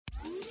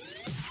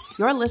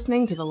You're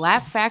listening to the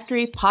Laugh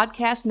Factory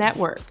Podcast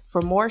Network.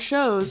 For more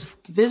shows,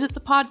 visit the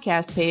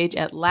podcast page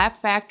at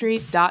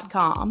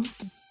laughfactory.com.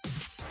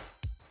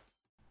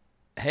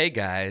 Hey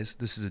guys,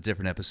 this is a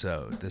different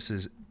episode. This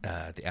is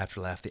the After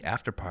Laugh, the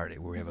After Party,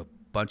 where we have a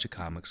bunch of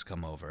comics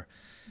come over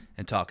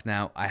and talk.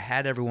 Now, I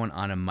had everyone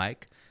on a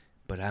mic,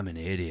 but I'm an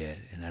idiot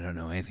and I don't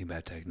know anything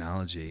about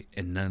technology,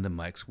 and none of the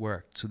mics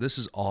worked. So this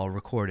is all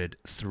recorded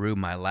through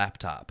my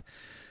laptop.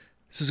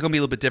 This is going to be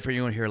a little bit different.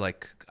 You're going to hear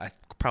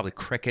probably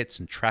crickets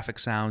and traffic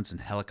sounds and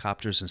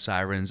helicopters and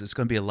sirens. It's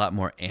going to be a lot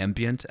more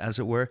ambient, as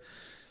it were.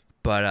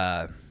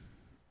 But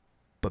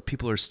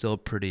people are still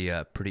pretty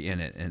in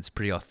it, and it's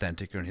pretty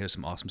authentic. You're going to hear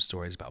some awesome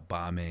stories about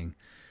bombing,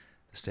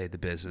 the state of the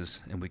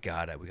business, and we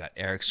got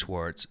Eric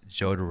Schwartz,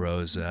 Joe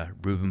DeRosa,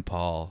 Ruben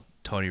Paul,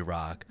 Tony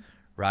Rock,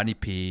 Rodney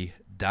P,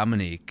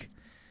 Dominique,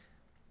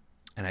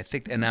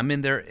 and I'm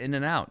in there in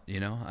and out.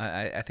 You know,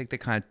 I think they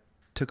kind of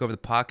took over the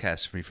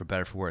podcast for me, for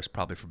better, for worse,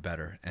 probably for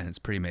better, and it's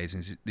pretty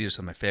amazing. These are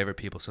some of my favorite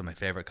people, some of my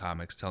favorite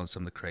comics, telling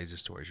some of the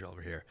craziest stories you'll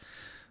ever hear.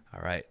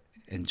 All right,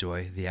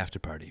 enjoy the after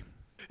party.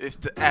 It's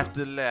the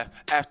after laugh,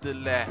 after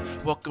laugh.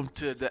 Welcome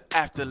to the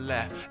after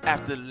laugh,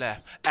 after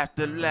laugh,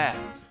 after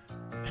laugh,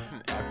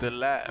 after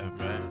laugh,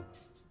 man.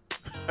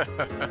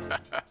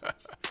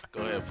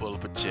 Go ahead, pull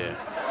up a chair.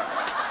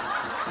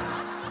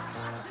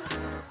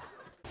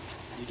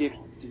 Did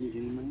you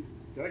give me money?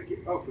 Did I get?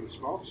 Oh, for the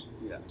smokes?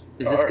 Yeah.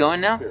 Is this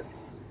going now? Here.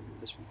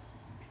 This one.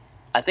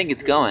 I think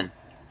it's going.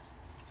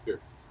 Here.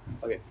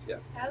 Okay. Yeah.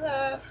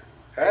 Hello.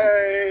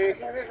 Hey.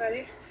 How's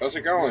everybody? How's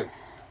it going?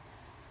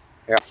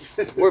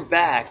 We're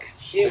back.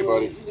 Hey,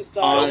 buddy. What is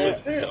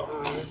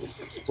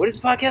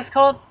the podcast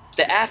called?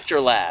 The After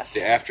Laugh.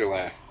 The after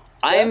laugh.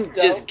 I'm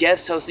just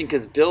guest hosting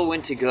because Bill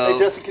went to go Hey,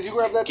 Jesse, could you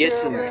grab that get chair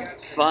some over there?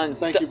 fun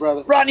Thank stuff. you,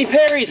 brother. Rodney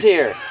Perry's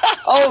here.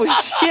 Oh,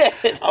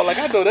 shit. I'm like,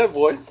 I know that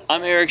voice.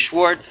 I'm Eric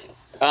Schwartz.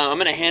 I'm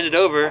going to hand it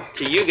over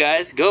to you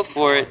guys. Go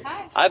for it.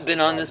 I've been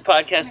on this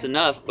podcast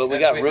enough, but we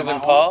got Ruben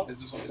Paul. Is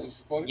this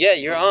recording? Yeah,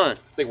 you're on.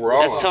 I think we're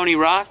all That's on. Tony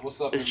Rock.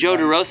 What's up, That's Joe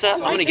everybody? DeRosa. I'm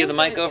going to give the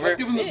mic over. Let's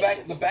give them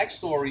the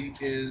backstory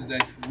is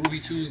that Ruby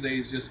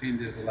Tuesdays just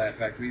ended at the Laugh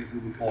Factory. It's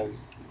Ruben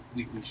Paul's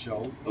weekly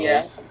show.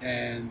 Yeah.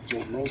 And Joe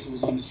DeRosa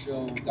was on the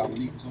show.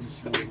 Dominique was on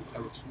the show.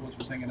 Eric Schwartz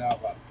was hanging out.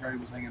 Robert Perry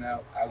was hanging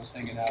out. I was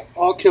hanging out.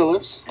 All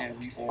killers. And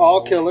we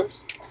All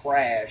killers.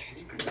 crashed.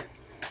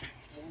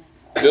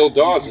 Bill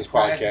Dawes'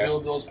 Crashed podcast.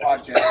 Bill Dawes'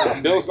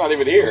 podcast. Bill's not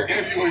even here.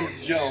 Interviewing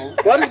Joe.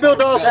 Why does Bill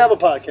Dawes have a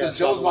podcast? Because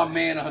Joe's my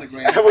man, 100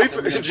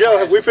 grand. Joe,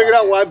 have we figured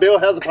out why Bill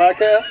has a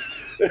podcast?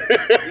 You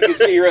can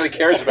see he really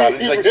cares about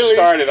it. He's like, just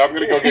started. I'm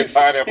going to go get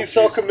pineapple. He's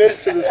so committed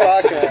to this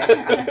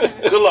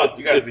podcast. Good luck.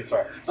 You got to be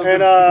fired.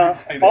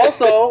 And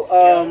also,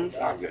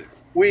 I'm good.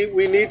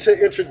 we need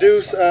to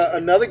introduce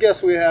another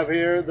guest we have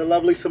here, the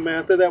lovely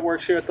Samantha that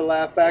works here at the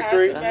Laugh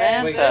Factory.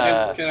 Samantha. Wait,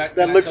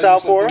 can I looks tell you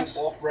out for something us?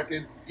 Off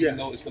record, Yeah. even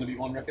though it's going to be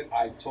on record.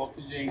 I talked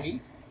to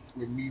Jamie.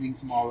 We're meeting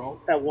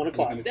tomorrow. At 1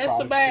 o'clock. That's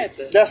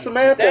Samantha. That's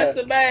Samantha. That's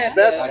Samantha.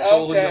 That's- I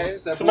told him there okay.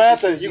 was several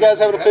Samantha, issues you guys with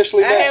haven't the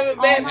officially I met.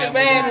 haven't met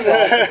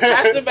Samantha.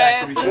 Hi,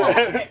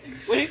 Samantha.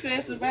 When he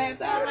said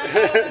Samantha, I'm like,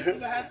 oh,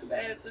 that's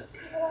Samantha.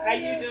 How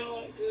you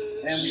doing?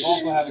 Good. And we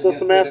also have a So guest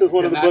Samantha's that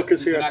one of the cannot-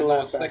 bookers here at cannot the go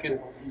Laugh a second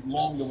Factory.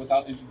 longer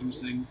without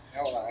introducing.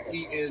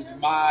 He is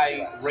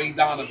my Ray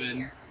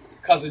Donovan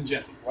cousin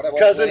Jesse.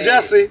 Cousin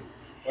Jesse.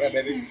 What up,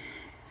 baby?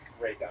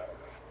 Ray Donovan.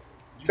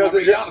 Cousin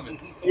Ray Je- Donovan.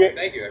 Yeah.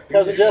 Thank you.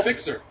 Cousin Jesse.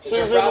 Fixer.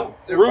 Susan.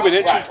 Ruben,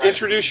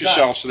 introduce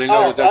yourself so they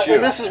know that that's you.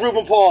 And this is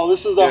Ruben Paul.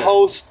 This is the Yeah.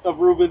 host of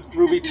Ruby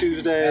I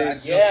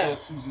Tuesdays. just saw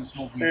Susan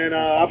smoke weed. And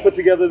I put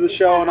together the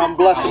show, and I'm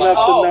blessed enough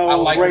to I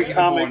know like great what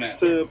you're doing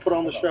comics now. to put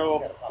on the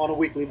show on a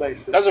weekly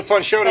basis. That was a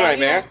fun show tonight,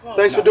 man.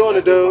 Thanks for doing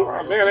it, dude.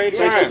 Man, Thanks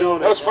for anytime. doing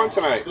That was it. fun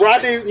tonight.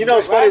 Rodney, you know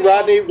it's funny.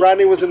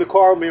 Rodney was in the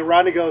car with me, and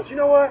Rodney goes, "You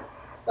know what?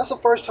 That's the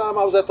first time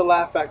I was at the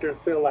Laugh Factory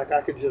and feel like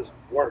I could just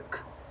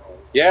work."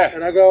 Yeah.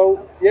 And I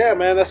go, "Yeah,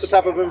 man, that's the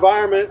type of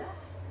environment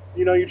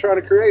you're trying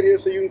to create here,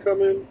 so you can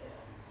come in and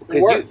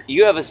Because work."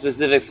 you have a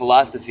specific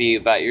philosophy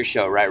about your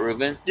show, right,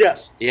 Ruben?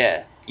 Yes.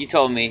 Yeah. You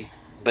told me,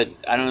 but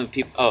I don't know if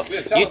people... Oh,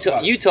 Yeah, tell us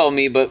about it. you told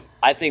me, but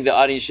I think the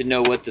audience should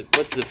know what's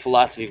the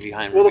philosophy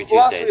behind Well, Ruby the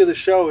philosophy Tuesdays. of the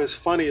show is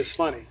funny is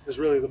funny, is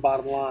really the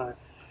bottom line.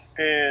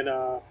 And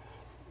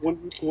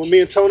when me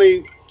and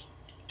Tony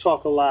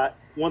talk a lot,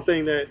 one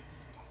thing that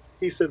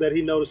he said that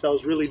he noticed that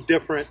was really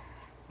different,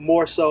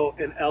 more so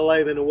in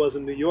LA than it was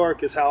in New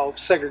York, is how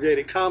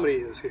segregated comedy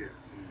is here.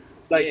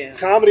 Like Yeah.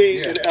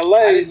 comedy in LA,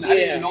 I didn't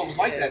even know it was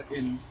like that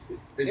in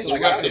It's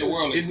like the rest out of the here.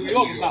 world. In New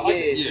York, it's not like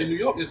that. Yeah. In New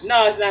York, it's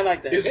No, it's not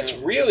like that. It's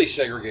really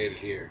segregated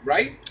here.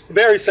 right.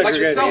 very Like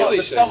segregated.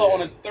 the summer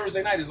on a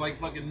Thursday night is like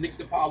fucking Nick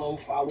DiPaolo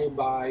followed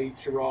by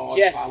Sherrod,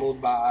 Yes.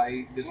 followed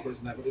by this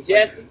person, that person.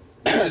 Yes. Just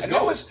And that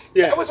go. was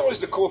Yeah. that was always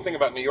the cool thing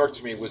about New York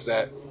to me was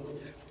that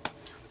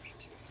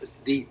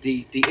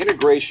the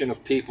integration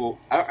of people.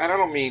 I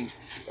don't mean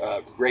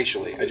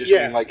racially. I just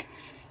Yeah. mean like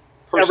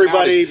Everybody,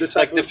 personalities. the type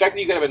like the of- fact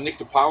that you could have a Nick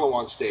DiPaolo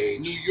on stage.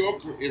 New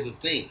Yorker is a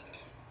thing.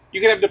 You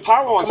could have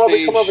DePaulo on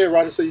stage. Come over here,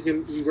 Rodney, so you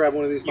can grab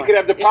one of these. You could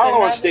have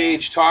DePaulo on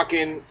stage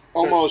talking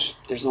almost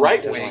There's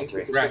right only wing,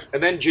 three. Right.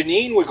 and then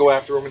Janine would go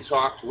after him and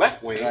talk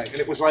left wing, Right. and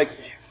it was like,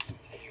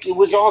 it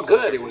was all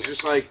good. It was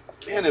just like,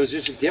 man, it was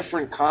just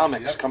different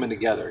comics coming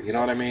together. You know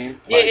what I mean?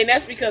 Yeah, and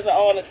that's because of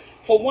all the.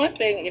 For one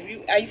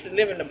thing, I used to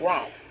live in the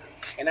Bronx,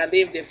 and I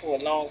lived there for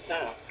a long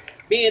time.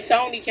 Me and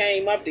Tony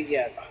came up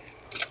together,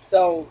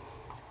 so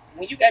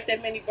when you got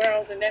that many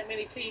girls and that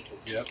many people,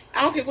 Yep.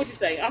 I don't care what you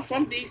say. I'm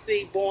from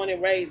DC, born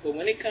and raised, but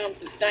when it comes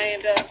to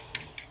stand up,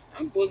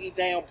 I'm boogie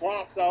down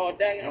Bronx all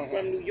day. I'm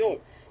from New York,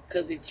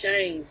 because it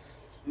changed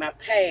my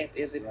path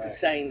as it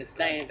pertained to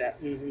stand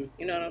up. Mm-hmm.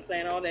 You know what I'm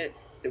saying? All that,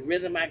 the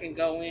rhythm I can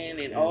go in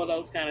and all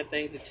those kind of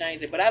things have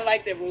changed it. But I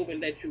like that Ruben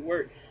let you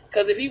work.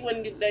 Because if he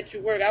wouldn't let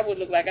you work, I would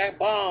look like I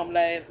bombed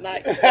last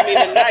night.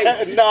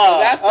 Tonight. Nah,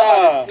 I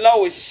started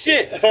slow as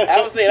shit. I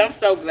was saying, I'm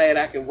so glad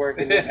I can work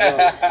in this room.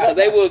 Because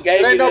they would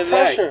gave me no the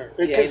pressure.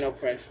 light. Yeah, ain't no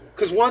pressure.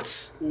 Because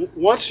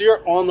once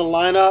you're on the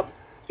lineup,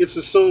 it's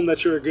assumed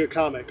that you're a good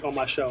comic on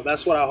my show.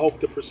 That's what I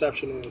hope the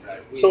perception is.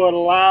 So it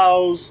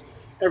allows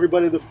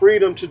everybody the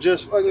freedom to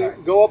just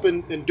fucking go up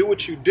and do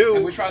what you do.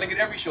 And we're trying to get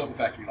every show at the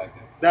factory like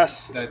that.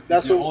 That's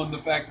If you're what on the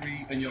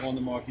factory and you're on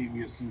the marquee,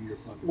 we assume you're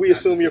funny. we Not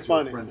assume just you're that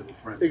funny. a friend of a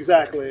friend.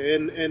 Exactly,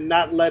 and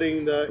not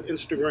letting the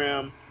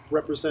Instagram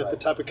represent the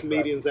type of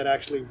comedians that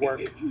actually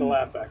work the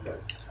Laugh Factory.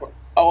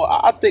 Oh,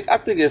 I think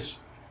it's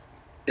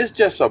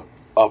just a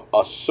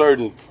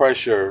certain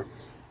pressure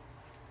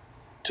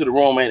to the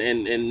room,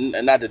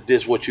 and not to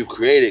diss what you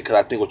created, because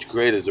I think what you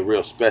created is a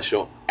real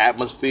special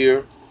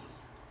atmosphere,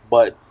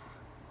 but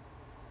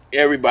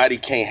everybody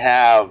can't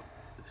have.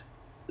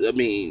 I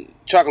mean,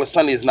 Chocolate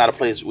Sunday is not a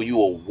place where you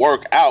will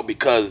work out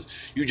because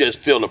you just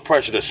feel the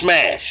pressure to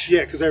smash.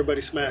 Yeah, because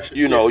everybody's smashing.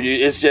 You know,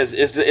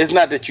 it's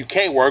not that you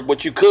can't work,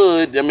 but you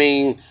could. I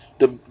mean,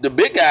 the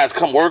big guys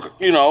come work.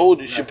 You know,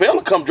 Chappelle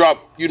will come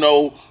drop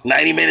 90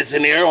 minutes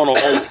in there on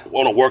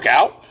a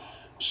workout.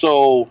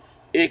 So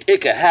it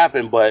could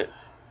happen, but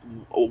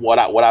what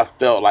I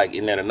felt like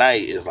in there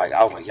tonight is like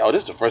I was like, yo,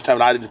 this is the first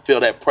time I didn't feel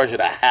that pressure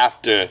to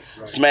have to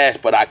smash,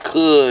 but I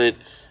could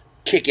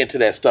kick into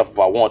that stuff if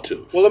I want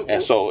to.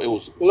 So it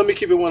was. Well, let me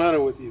keep it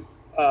 100 with you.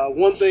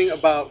 One thing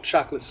about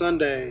Chocolate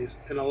Sundays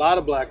in a lot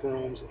of black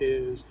rooms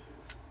is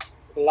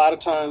a lot of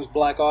times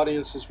black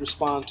audiences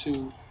respond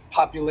to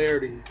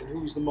popularity and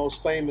who's the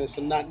most famous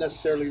and not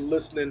necessarily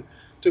listening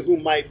to who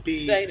might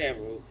be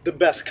the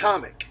best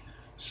comic.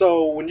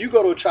 So when you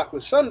go to a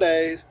Chocolate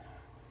Sundays,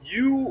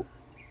 you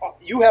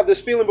have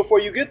this feeling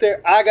before you get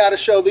there, I got to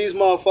show these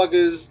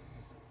motherfuckers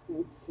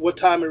what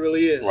time it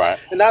really is. Right.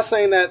 And not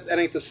saying that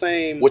ain't the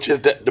same. Which is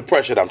the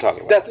pressure that I'm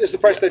talking about. That is the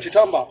pressure that you're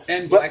talking about.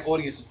 And black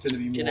audiences tend to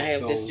be Can I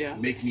have more this, so Joe?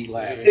 make me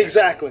laugh.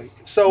 Exactly.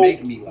 So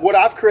Make me laugh. what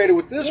I've created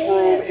with this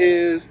room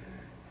is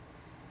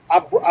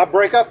I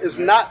break up. It's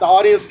not, the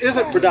audience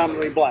isn't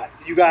predominantly black.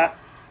 You got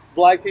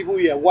black people,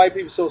 you have white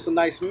people, so it's a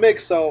nice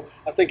mix. So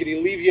I think it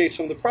alleviates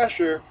some of the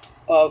pressure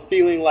of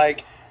feeling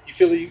like you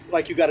feel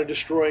like you got to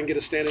destroy and get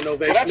a standing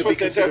ovation to be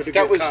considered a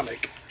good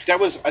comic. That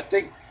was I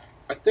think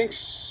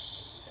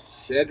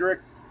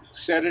Cedric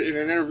said it in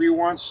an interview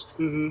once.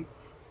 Mm-hmm.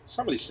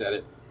 Somebody said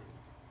it.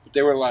 But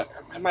they were like,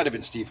 it might have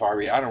been Steve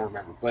Harvey, I don't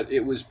remember. But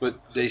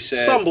they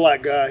said. Some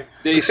black guy.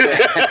 They said.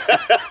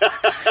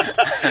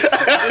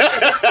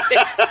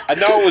 I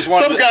know it was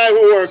one Some guy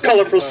who wore a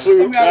colorful suit.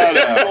 Some guy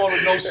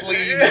with no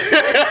sleeves.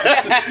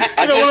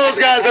 One of those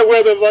guys that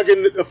wear the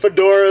fucking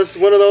fedoras.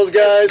 One of those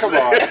guys. Come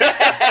on.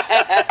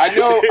 I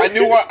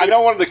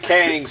know one of the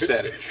Kangs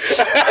said it.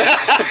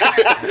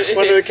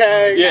 One of the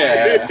Kangs.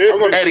 Yeah. I'm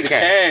going to say the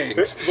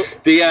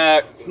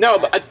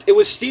Kangs. It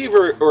was Steve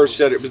or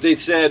said it, but they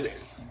said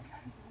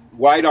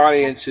white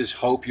audiences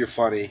hope you're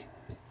funny.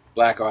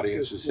 Black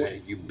audiences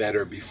say you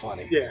better be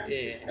funny. Yeah.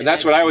 And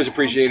that's what I always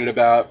appreciated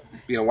about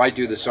being a white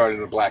dude that started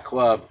in a black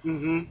club.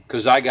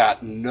 Because I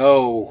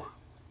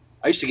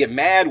used to get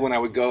mad when I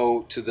would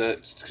go to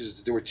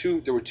because there were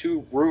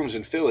two rooms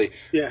in Philly.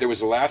 Yeah. There was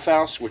the Laugh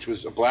House, which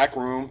was a black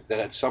room that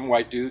had some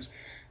white dudes,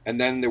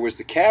 and then there was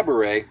the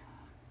Cabaret,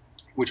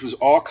 which was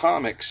all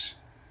comics,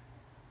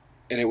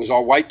 and it was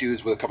all white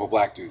dudes with a couple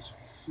black dudes.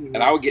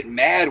 And I would get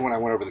mad when I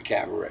went over the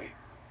Cabaret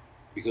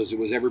because it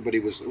was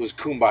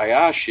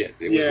kumbaya shit.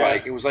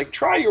 It was like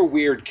try your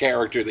weird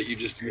character that you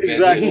just invented.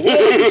 Exactly.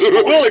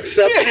 We'll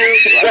accept you.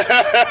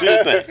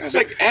 I was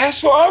like,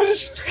 asshole. I was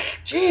just,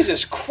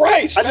 Jesus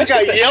Christ. I just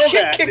got yelled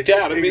at. Kicked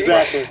out of me.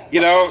 Exactly.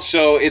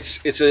 So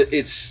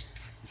it's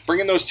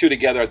bringing those two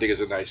together. I think is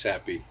a nice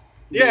happy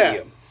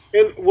medium.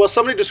 And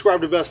somebody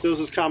described it best. There was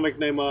this comic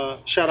named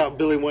shout out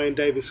Billy Wayne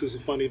Davis, who's a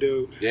funny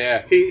dude.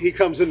 Yeah. He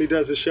comes in, he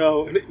does a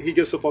show, and he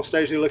gets up on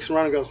stage and he looks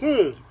around and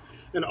goes,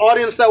 an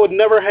audience that would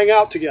never hang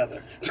out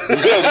together.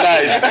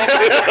 Nice.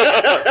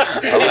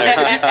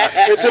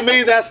 And to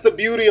me, that's the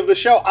beauty of the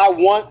show. I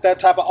want that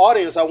type of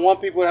audience. I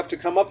want people to have to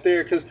come up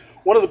there because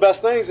one of the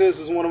best things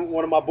is when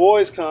one of my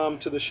boys come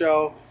to the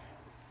show,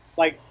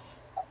 like,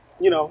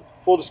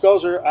 full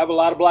disclosure, I have a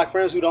lot of black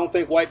friends who don't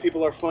think white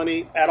people are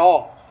funny at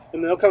all.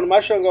 And they'll come to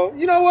my show and go,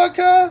 you know what,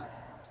 cuz?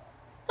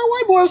 I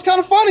white boy was kind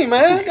of funny,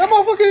 man. That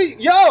motherfucker,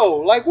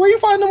 yo, like, where you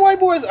find them white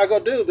boys? I go,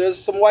 dude, there's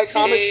some white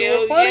comics who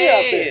are funny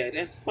out there.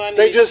 That's funny.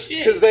 They just,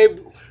 because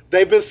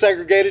they've been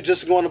segregated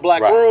just to go into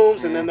black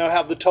rooms, and then they'll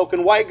have the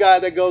token white guy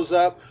that goes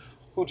up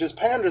who just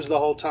panders the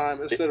whole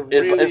time instead of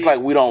really. It's like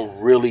we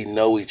don't really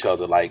know each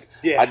other. Like,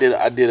 Yeah. I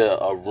did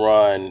a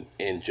run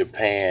in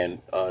Japan,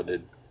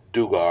 the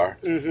Dugar,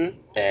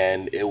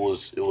 and it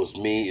was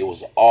me, it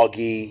was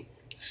Augie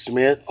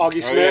Smith.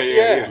 Augie Smith,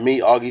 yeah.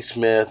 Me, Augie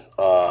Smith,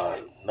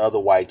 another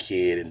white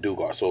kid in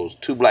Dugar. So it was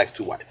 2 blacks,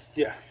 2 whites.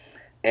 Yeah.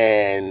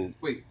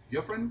 Wait,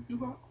 your friend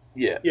Dugar?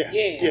 Yeah.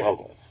 Yeah.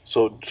 Okay.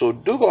 So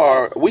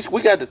Dugar,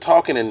 we got to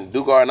talking, and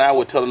Dugar and I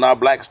were telling our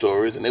black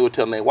stories, and they were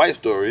telling their white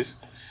stories,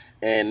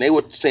 and they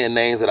were saying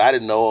names that I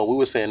didn't know, and we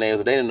were saying names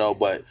that they didn't know.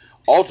 But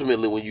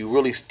ultimately, when you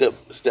really step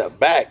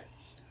back,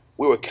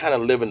 we were kind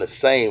of living the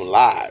same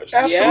lives.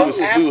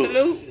 Absolutely.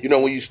 Absolutely. You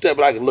know, when you step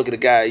back and look at the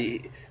guy,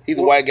 he's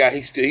a white guy.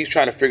 He's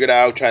trying to figure it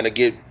out, trying to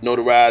get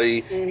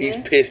notoriety. He's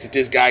pissed that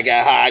this guy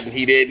got hired and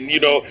he didn't.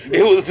 You know,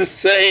 it was the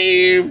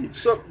same.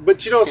 So,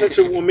 but you know,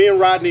 essentially, when me and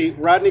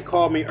Rodney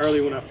called me early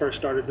when I first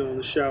started doing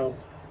the show,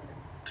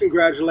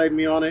 congratulated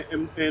me on it,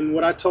 and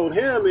what I told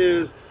him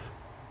is,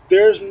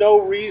 there's no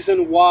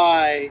reason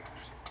why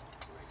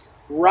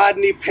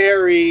Rodney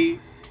Perry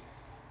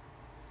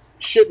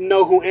shouldn't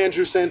know who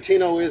Andrew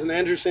Santino is, and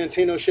Andrew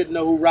Santino shouldn't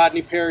know who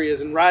Rodney Perry is,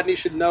 and Rodney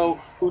should know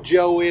who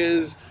Joe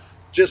is,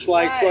 just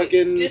like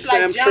fucking just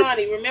Sam like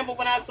Johnny. Remember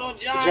when I saw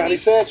Johnny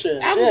Sanchez?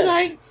 I was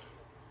like,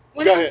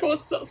 when Go I ahead.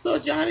 first saw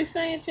Johnny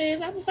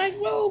Sanchez, I was like,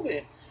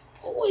 Robin,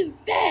 who is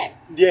that?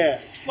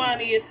 Yeah,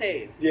 Funny as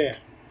hell. yeah.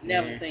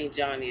 Never seen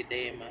Johnny a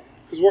day in my life.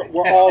 Because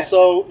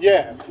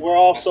we're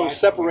also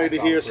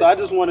separated here. So I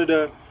just wanted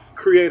to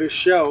create a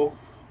show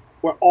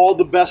where all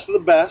the best of the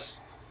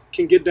best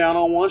can get down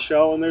on one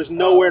show, and there's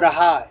nowhere to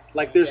hide.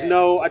 Like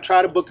I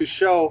try to book a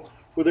show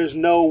where there's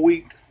no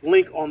weak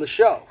link on the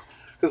show.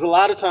 Because a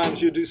lot of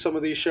times you do some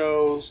of these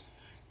shows,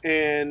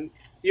 and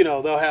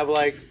they'll have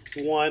like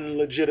one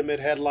legitimate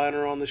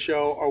headliner on the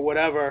show or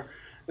whatever,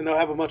 and they'll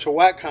have a bunch of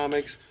whack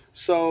comics.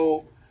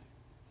 So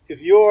if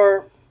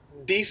you're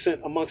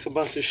decent amongst a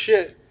bunch of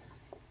shit,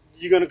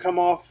 you're going to come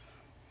off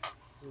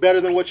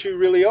better than what you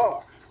really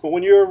are. But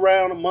when you're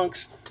around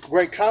amongst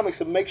great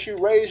comics, it makes you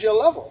raise your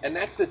level. And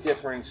that's the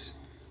difference.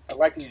 I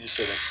like that you just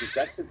said that, Steve.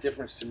 That's the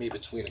difference to me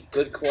between a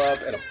good club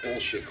and a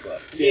bullshit club.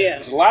 Yeah.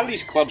 Because a lot of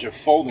these clubs are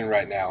folding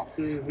right now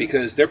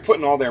because they're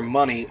putting all their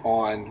money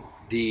on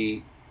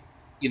the,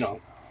 Seat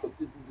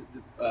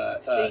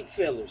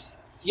fillers.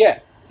 Yeah.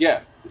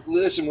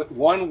 Listen,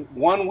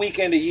 one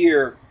weekend a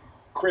year,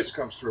 Chris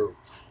comes through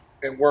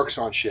and works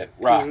on shit.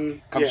 Rock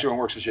comes through and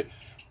works on shit.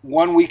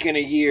 One weekend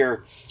a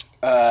year,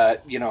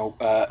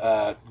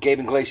 Gabe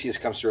Iglesias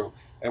comes through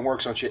and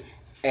works on shit.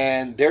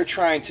 And they're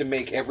trying to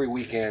make every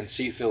weekend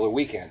seat filler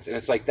weekends. And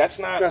it's like, that's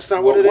not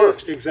what it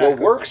works. is. Exactly.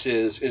 What works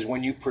is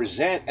when you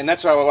present, and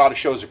that's how a lot of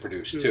shows are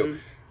produced too.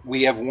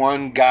 We have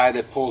one guy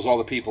that pulls all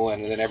the people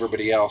in, and then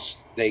everybody else,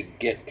 they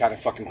get kind of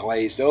fucking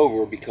glazed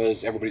over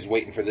because everybody's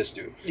waiting for this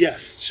dude.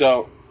 Yes.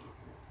 So,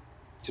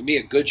 to me,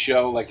 a good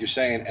show, like you're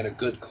saying, and a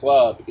good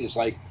club is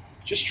like,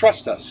 just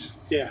trust us.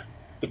 Yeah.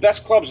 The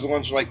best clubs are the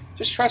ones who are like,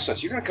 just trust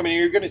us. You're gonna come in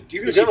here, you're gonna see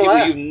gonna people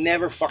laugh. you've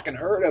never fucking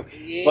heard of.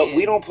 Yeah. But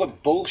we don't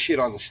put bullshit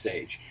on the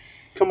stage.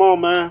 Come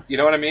on, man. You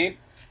know what I mean?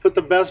 Put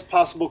the best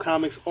possible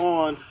comics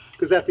on,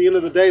 because at the end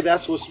of the day,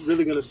 that's what's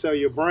really going to sell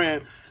your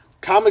brand.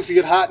 Comics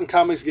get hot and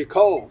comics get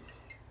cold.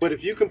 But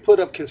if you can put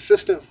up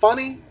consistent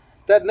funny,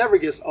 that never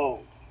gets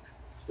old.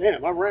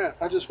 Damn,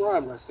 I just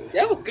rhymed right there.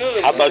 That was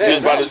good. I thought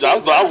you was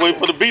about to. I was waiting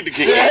for the beat to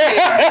kick in.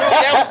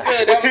 That was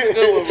good. That was a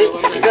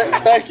good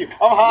one. Thank you.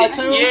 I'm high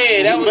too.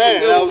 Yeah, that was Man,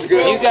 good. that was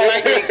good. Do you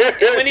guys think?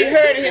 And when he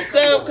heard it, his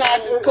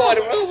subconscious caught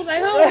him. I was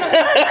like, hold on.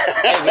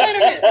 Wait a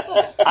minute.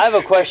 I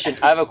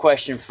have a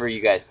question for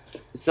you guys.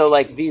 So,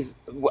 like these,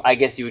 I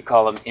guess you would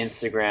call them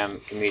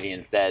Instagram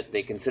comedians that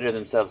they consider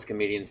themselves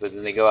comedians, but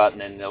then they go out and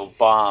then they'll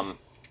bomb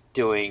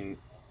doing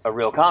a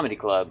real comedy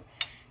club.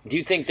 Do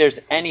you think there's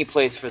any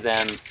place for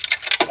them?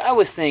 I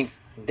always think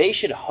they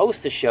should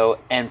host a show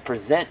and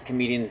present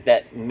comedians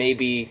that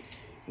maybe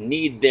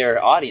need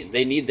their audience.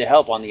 They need the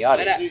help on the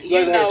audience.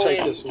 Let her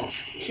take this one.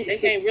 They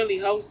can't really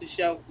host a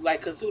show,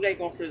 because who they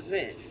going to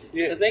present?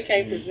 Because they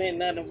can't present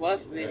none of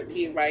us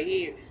here right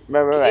here.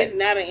 Right. It's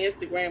not an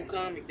Instagram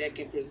comic that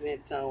can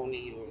present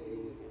Tony or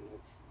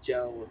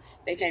Joe.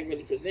 They can't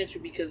really present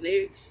you because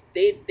they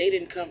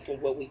didn't come from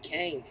what we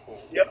came from.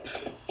 Yep.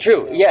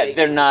 True. Yeah,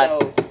 they're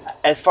not.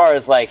 As far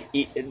as like,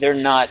 they're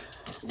not,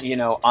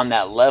 on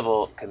that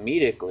level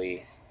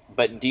comedically.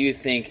 But do you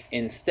think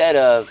instead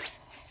of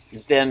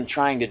them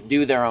trying to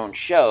do their own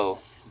show,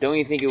 don't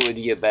you think it would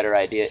be a better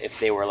idea if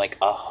they were like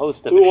a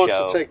host of a show? Who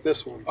wants to take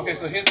this one? Okay,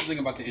 so here's the thing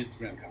about the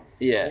Instagram comic.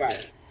 Yeah.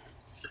 Right.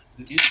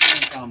 The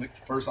Instagram comic,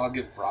 first I'll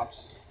give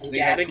props. They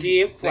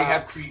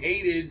have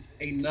created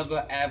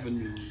another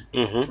avenue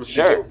for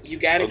Sure. You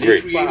got to They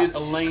give created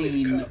props. a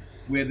lane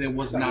where there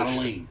was not a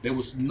lane. There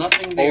was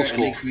nothing there, and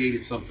they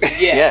created something.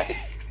 Yeah.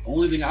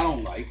 Only thing I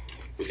don't like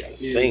We got to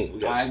sing. We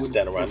got I to would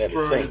stand around there to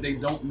prefer that sing. they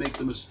don't make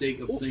the mistake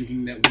of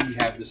thinking that we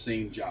have the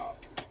same job.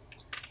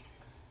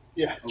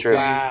 Yeah. Okay? True.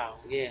 Wow.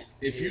 Yeah.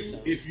 If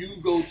you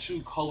go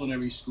to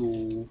culinary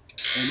school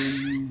and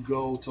then you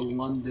go to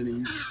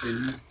London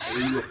and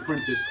you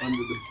apprentice under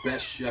the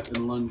best chef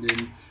in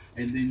London,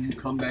 and then you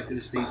come back to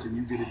the States and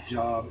you get a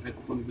job at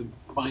one of the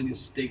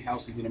finest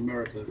steakhouses in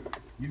America,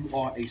 you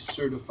are a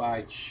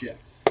certified chef.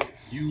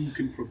 You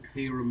can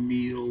prepare a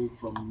meal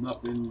from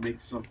nothing,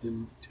 make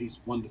something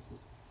taste wonderful.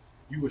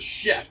 You a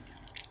chef.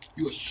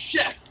 You a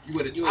chef. You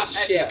at the You top a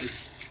at chef.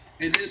 this.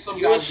 And then some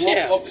You guy a walks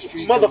chef. off the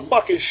street.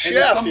 Motherfucking And chef.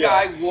 then some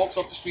yeah. guy walks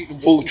off the street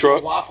and Food walks into a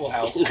truck. Waffle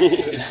House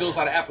and fills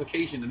out an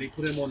application and they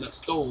put him on that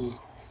stove.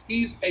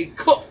 He's a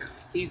cook.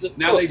 He's a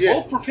Now cook. they yeah.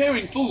 both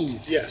preparing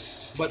food,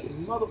 Yes. but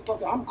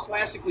motherfucker, I'm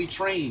classically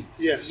trained.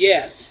 Yes.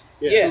 Yes.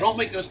 Yeah. Yes. So don't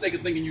make the mistake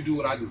of thinking you do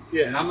what I do.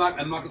 Yeah. And I'm not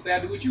gonna say I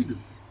do what you do.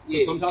 'Cause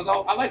Yeah. sometimes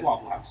I like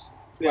Waffle House.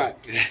 Yeah.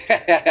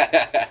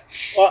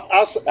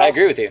 I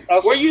agree with you.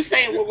 Were you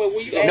saying? Were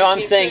you No, I'm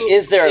asking saying, too,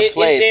 is there a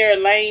place- Is there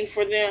a lane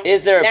for them?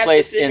 Is there a Not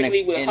place in a-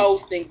 specifically with in-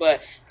 hosting,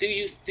 but do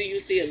you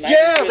see a lane?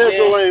 Yeah, for there's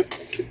them? a lane.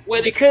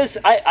 Well, Because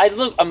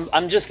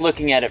I'm just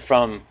looking at it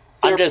from,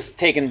 I'm just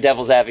taking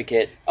devil's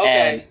advocate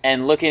Okay.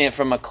 and looking at it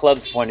from a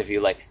club's point of view.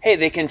 Like, hey,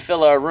 they can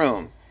fill our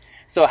room.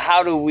 So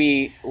how do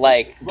we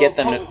get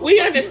them to? we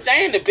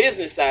understand the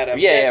business side of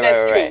it. Yeah, That's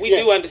right, true. right. We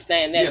Yeah. do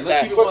understand that Yeah, let's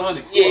side. keep it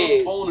 100.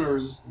 Yeah. Club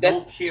owners That's-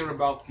 don't care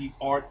about the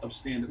art of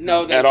stand-up No,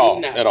 comedy. they At do all,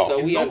 not. at all. So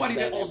And we nobody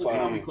that understand owns a part.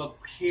 comedy club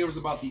cares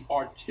about the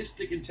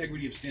artistic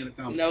integrity of stand-up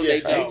comedy. No, Yeah.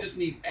 they They don't. just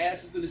need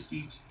asses in the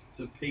seats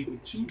to pay for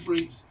 2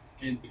 drinks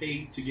and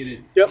pay to get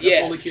in. Yep. That's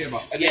Yes. all they care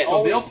about. Yes.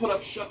 So they'll put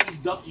up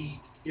Shucky Ducky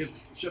if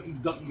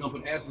Shucky Ducky gonna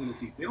put asses in the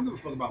seats. They don't give a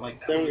fuck about like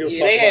that. They don't give a Yeah,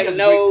 fuck they about have He has a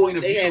great no, point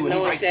of they view have and no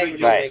he writes great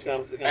integrity when jokes. it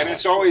comes to And comedy.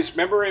 it's always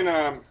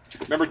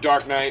remember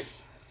Dark Knight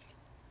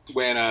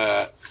when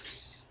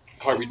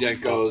Harvey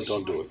Dent goes.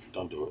 Don't do it.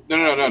 Don't do it.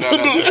 No.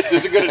 This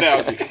is a good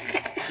analogy.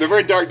 Remember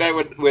in Dark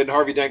Knight when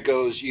Harvey Dent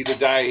goes, you either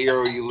die a hero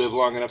or you live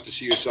long enough to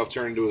see yourself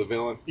turn into a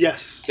villain?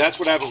 Yes. That's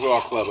what happens with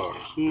all club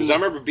owners. Because I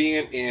remember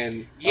being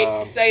in...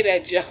 Say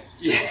that, Joe.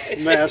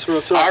 Man, that's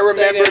real talk. I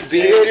remember that,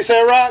 You hear what he being...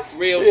 said, Rock?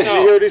 Real You talk.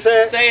 hear what he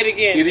said? Say it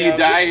again. Either you Joe.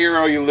 die a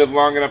hero or you live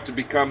long enough to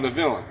become the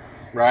villain,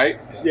 right?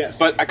 Yes.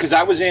 But because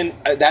I was in...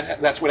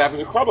 that's what happens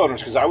with club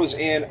owners. Because I was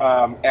in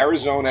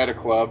Arizona at a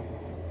club.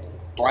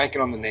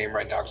 Blanking on the name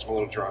right now because I'm a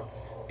little drunk.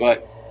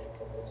 But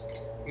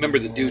remember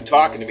the dude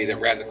talking to me that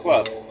ran the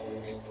club.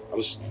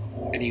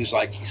 And he's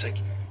like,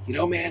 you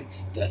know, man,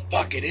 the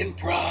fucking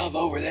improv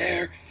over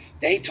there,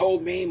 they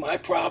told me my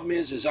problem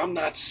is I'm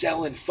not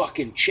selling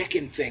fucking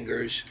chicken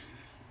fingers.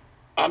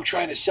 I'm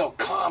trying to sell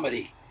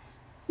comedy.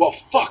 Well,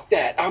 fuck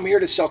that. I'm here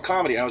to sell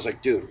comedy. I was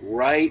like, dude,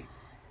 right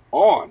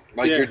on.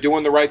 Like, Yeah. you're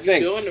doing the right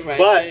thing. Doing the right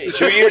But- thing.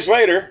 2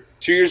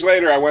 years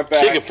later, I went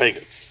back. Chicken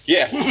fingers.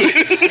 Yeah. 2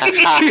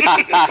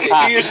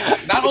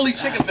 years. Not only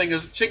Chicken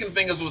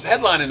Fingers was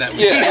headlining that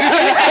week. Yeah.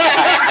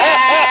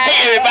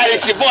 Hey, everybody,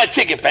 it's your boy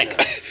Chicken Finger.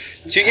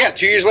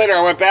 2 years later,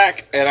 I went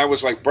back and I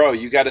was like, bro,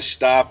 you got to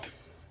stop.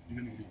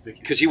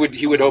 Because he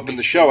would open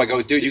the show. I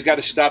go, dude, you got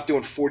to stop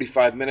doing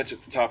 45 minutes at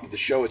the top of the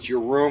show. It's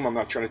your room. I'm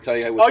not trying to tell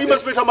you what Oh, to you do.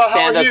 must be talking about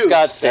Stand Howard Up Hughes.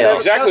 Scottsdale.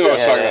 Exactly what I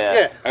was talking about.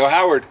 Yeah. I go,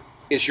 Howard,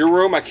 it's your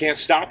room. I can't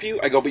stop you.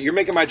 I go, but you're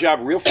making my job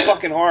real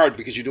fucking hard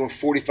because you're doing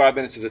 45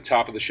 minutes at the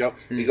top of the show.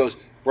 He goes,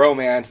 bro,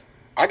 man,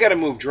 I got to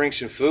move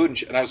drinks and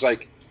food. And I was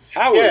like,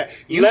 Howard, Yeah,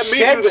 you let me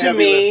said do the to heavy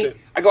me,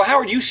 lifting. I go,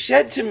 Howard, you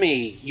said to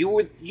me,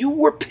 you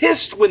were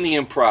pissed when the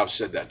improv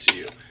said that to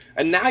you.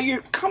 And now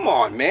come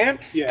on, man.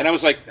 Yeah. And I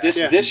was like, this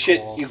Yeah.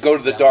 shit, you go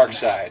to the dark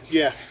side.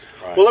 Yeah.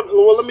 Right.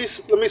 Well, let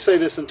me say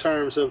this in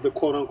terms of the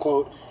quote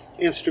unquote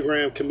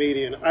Instagram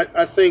comedian.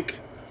 I think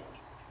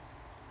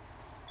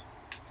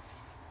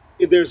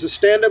there's a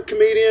stand up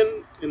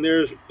comedian and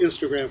there's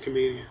Instagram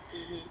comedian.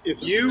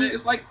 If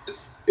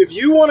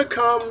you want to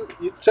come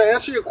to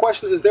answer your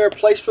question, is there a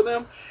place for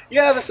them?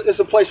 Yeah, it's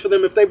a place for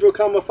them if they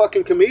become a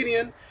fucking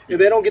comedian and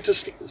they don't get to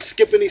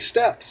skip any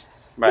steps.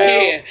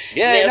 Right.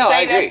 Yeah. Yeah, no,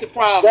 I agree. That's the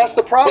problem. That's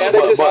the problem. They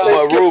But- just but they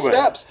skip Ruben,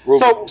 steps.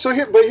 Ruben. So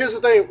here's the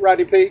thing,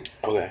 Rodney P.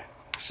 Okay.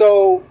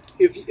 So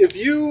if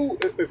you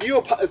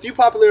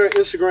popular on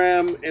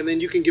Instagram and then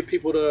you can get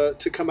people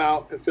to come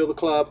out and fill the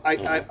club, I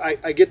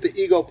get the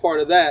ego part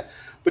of that,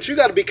 but you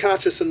got to be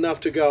conscious enough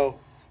to go,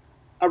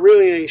 I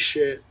really ain't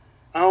shit.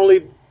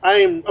 I'm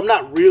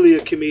not really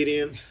a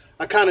comedian.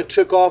 I kind of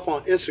took off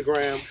on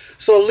Instagram,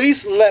 so at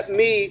least let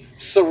me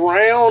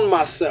surround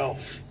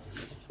myself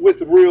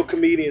with real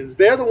comedians.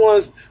 They're the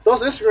ones.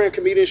 Those Instagram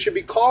comedians should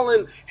be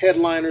calling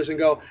headliners and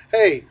go,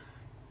 hey,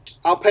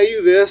 I'll pay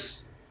you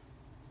this.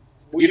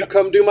 Will you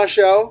come do my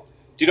show?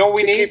 Do you know what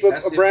we to need? keep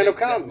a brand of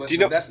comedy. But Do you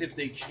know- that's if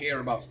they care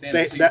about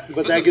stand-up. They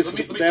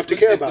have to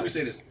care about Let me it.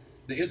 say this.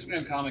 The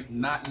Instagram comic,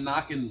 not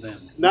knocking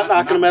them. Not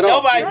knocking them at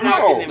all. Nobody's No.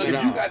 knocking them Look, at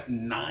if you all. got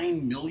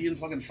 9 million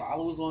fucking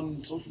followers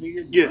on social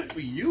media, Yeah. good for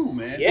you,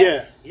 man.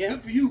 Yes. Yes.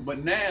 Good for you.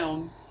 But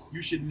now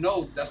you should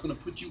know that's going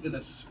to put you in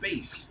a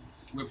space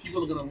where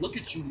people are going to look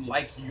at you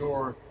like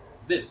you're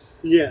this.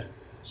 Yeah.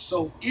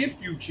 So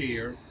if you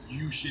care,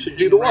 you should Should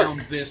be do the work.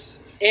 around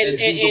this And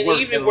do the work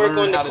even and work learn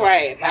on the how to-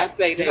 craft. I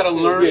say You that gotta too.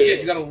 learn. Yeah.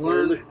 You gotta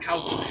learn how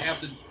to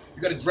have the.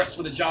 You gotta dress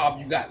for the job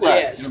you got. Right.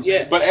 You know what I'm saying?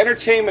 Yes. But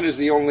entertainment is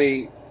the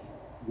only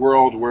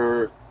world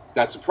where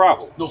that's a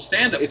problem. No,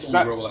 stand up. It's It's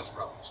not- not. That's the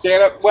problem.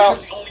 Stand up. Well,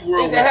 Stand-up's the only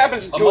world it where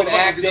happens a to an motherfucker can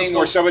acting just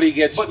where go- somebody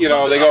gets, But they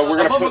go, we're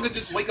a gonna motherfucker put.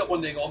 just wake up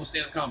one day and go, I'm a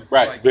stand-up comic.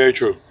 Right. Like, Very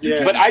true. you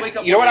can't But just I- wake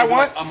up you know one what day I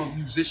and be want? like, I'm a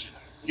musician.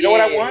 You know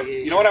what I Yeah, want? yeah,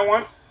 You know what I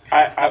want?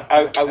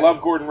 I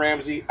love Gordon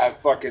Ramsay.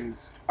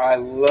 I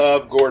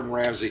love Gordon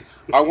Ramsay.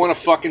 I want a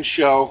fucking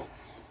show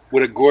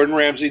with a Gordon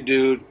Ramsay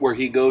dude where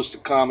he goes to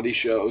comedy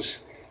shows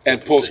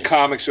and pulls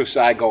comics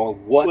aside going,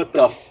 what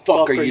the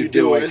fuck are you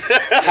doing?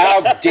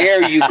 How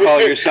dare you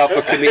call yourself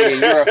a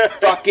comedian? You're a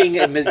fucking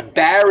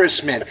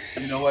embarrassment.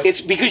 You know what?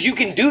 It's because you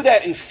can do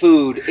that in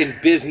food, in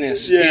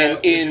business, Yeah.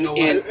 in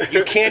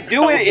you can't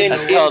do it in.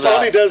 That's called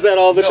Tony does that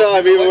all the No,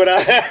 time, you know even when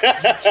what?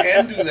 I.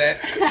 Can do that,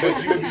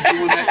 but you'll be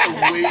doing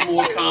that to way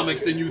more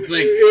comics than you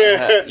think.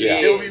 Yeah.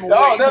 It'll be way No,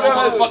 more no.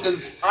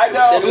 motherfuckers. I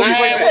know. The line will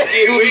get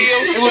real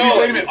Wait a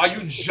short. minute. Are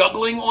you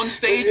juggling on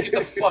stage? Get the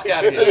fuck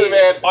out of here. Listen,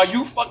 man. Are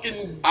you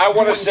fucking I want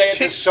to doing say it to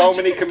kicks so and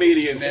many shit?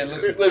 comedians. Man,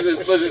 listen.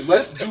 listen.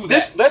 Let's do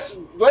that.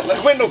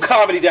 Let's dwindle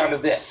comedy down to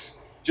this.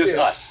 Just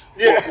us.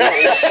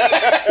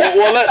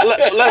 Well,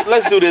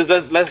 let's do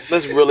this.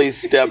 Let's really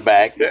step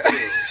back.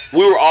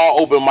 We were all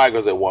open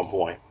micers at one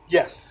point.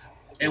 Yes.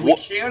 And we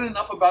cared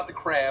enough about the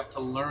craft to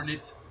learn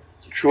it,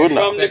 True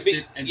enough. perfect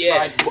it, and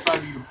Yes. try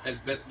to be as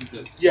best we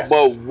could. Yes.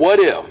 But what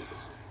if,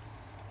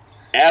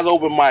 as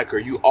open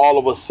micer, you all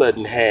of a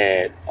sudden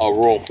had a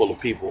room full of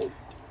people,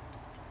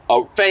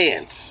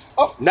 fans,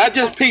 not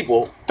just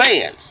people,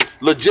 fans,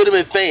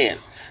 legitimate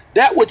fans?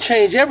 That would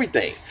change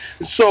everything.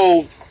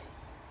 So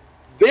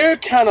they're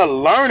kind of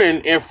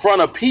learning in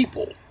front of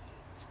people.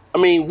 I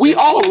mean, we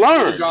all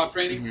learn. Job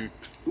training.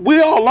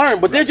 We all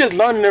learn, but they're just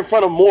learning in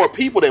front of more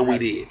people than we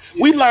did.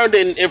 We learned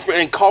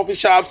in coffee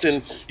shops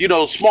and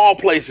small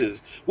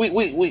places.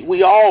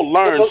 We all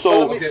learned.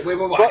 So Okay,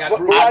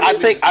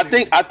 wait.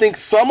 I think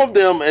some of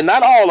them, and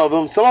not all of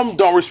them, some of them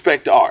don't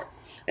respect the art.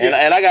 And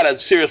I got a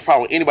serious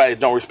problem with anybody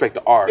that don't respect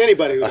the art.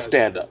 Anybody who a does.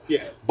 stand up.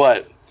 Yeah.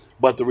 But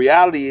the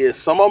reality is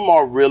some of them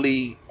are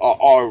really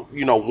are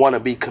want to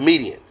be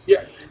comedians.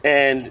 Yeah.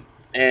 And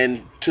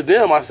to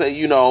them I say,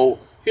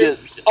 just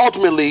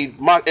ultimately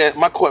my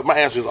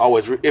answer is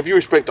always, if you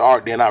respect the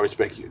art, then I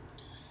respect you.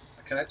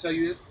 Can I tell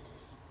you this?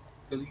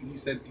 Because he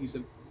said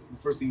the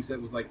first thing he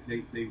said was like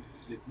they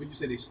what you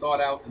say, they start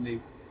out and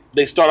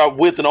They start out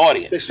with an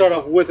audience. They start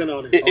off with an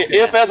audience.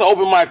 If as an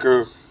open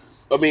micer,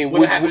 I mean,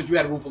 what happened if you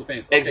had a room full of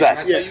fans? Okay,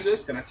 Exactly. Can I tell you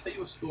this? Can I tell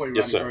you a story,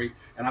 Yes, Rodney sir. Curry?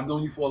 And I've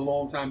known you for a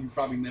long time. You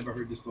probably never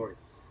heard this story.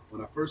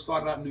 When I first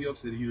started out in New York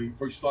City, you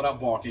first start out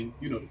barking.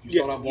 You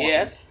start out barking.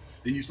 Yes.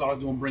 Then you start out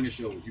doing bringer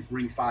shows. You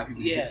bring 5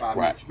 people, you Yes. get 5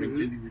 Right. minutes. You bring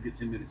 10 people, you get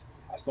 10 minutes.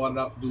 I started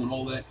out doing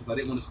all of that because I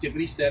didn't want to skip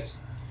any steps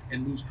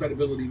and lose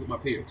credibility with my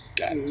peers.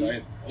 Got it.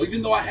 So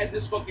even though I had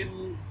this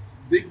fucking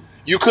big,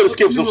 You could have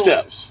skipped some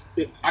steps.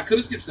 I could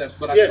have skipped steps,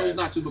 but I Yeah. chose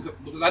not to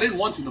because I didn't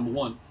want to. Number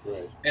one,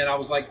 Right. and I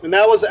was like, And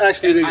that was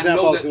actually the and I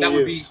example I know was that going to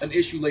would use. be an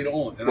issue later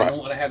on, and I Right. don't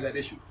want to have that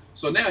issue.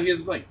 So now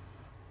here's the thing: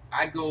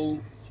 I go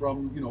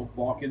from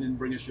barking and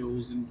bringing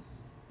shows and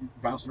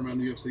bouncing around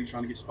New York City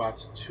trying to get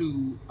spots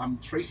to I'm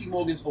Tracy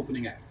Morgan's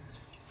opening act.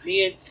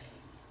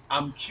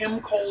 I'm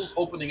Kim Cole's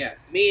opening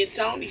act. Me and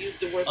Tony used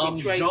to work I'm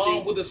with Tracy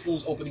John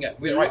Witherspoon's opening act.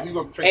 We work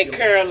with Tracy at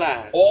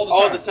Caroline all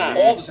the time.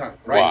 All All the time,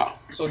 right? Wow.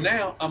 So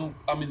now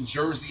I'm in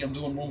Jersey. I'm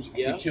doing rooms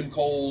Yeah. with Kim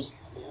Cole's,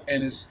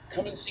 and it's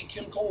come and see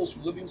Kim Cole's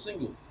from Living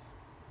Single.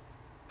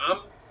 I'm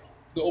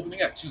the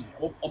opening act. Excuse me.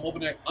 I'm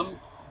opening act. I'm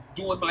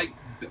doing my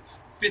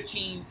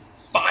 15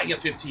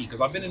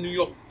 because I've been in New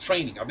York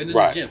training. I've been in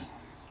Right. the gym.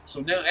 So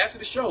now after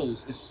the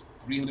shows, it's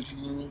 300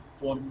 people in the room,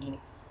 400 people in the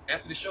room.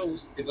 After the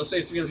shows, let's say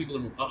it's 300 people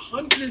in the room.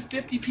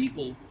 150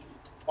 people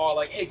are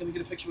like, hey, can we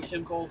get a picture with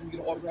Kim Cole? Can we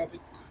get an autograph?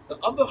 The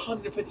other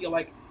 150 are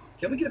like,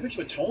 can we get a picture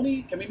with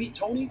Tony? Can we meet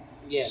Tony?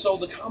 Yes. So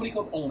the comedy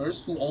club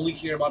owners, who only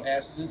care about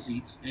asses and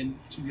seats and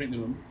 2 drink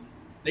minimum,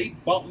 they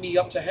bumped me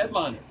up to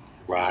headliner.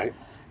 Right.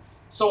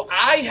 So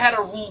I had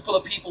a room full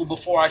of people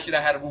before I should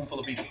have had a room full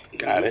of people.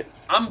 Got it.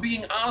 I'm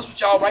being honest with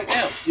y'all right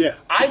now. Yeah.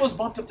 I was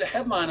bumped up to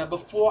headliner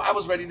before I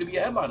was ready to be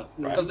a headliner.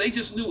 Because they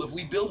just knew if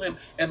we build him,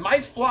 and my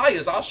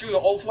flyers, I'll show you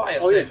an old flyer.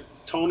 Oh, yeah. said,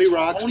 Tony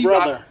Rock's Tony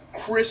brother.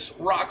 Rock, Chris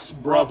Rock's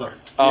brother.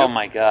 Oh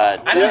my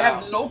God. I didn't Yeah.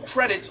 have no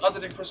credits other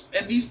than Chris.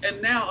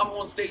 And now I'm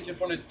on stage in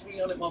front of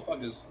 300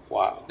 motherfuckers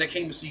Wow. that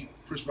came to see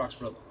Chris Rock's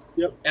brother.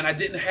 Yep. And I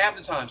didn't have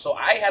the time. So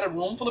I had a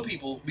room full of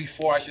people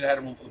before I should have had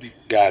a room full of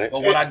people. Got it.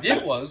 But what I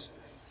did was,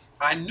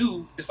 I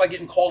knew it's like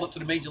getting called up to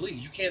the major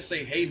leagues. You can't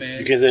say, hey, man.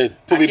 You can say,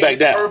 put me I can't back get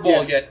the down.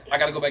 curveball yet. I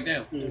got to go back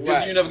down. Because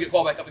Right. you never get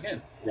called back up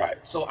again. Right.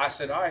 So I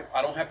said, all right,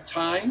 I don't have the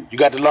time. You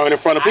got to learn in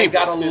front of I people.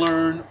 got to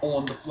learn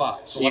on the fly.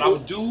 So See, what I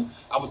would do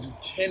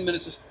 10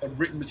 minutes of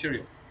written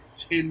material,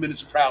 10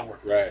 minutes of crowd work,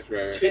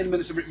 Right. 10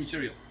 minutes of written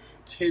material,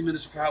 10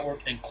 minutes of crowd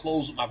work, and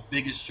close with my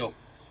biggest joke.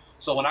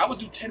 So when I would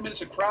do 10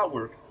 minutes of crowd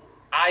work,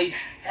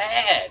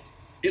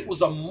 it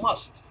was a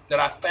must that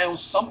I found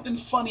something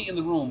funny in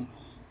the room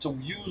to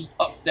use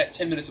up that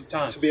 10 minutes of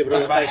time. To be able to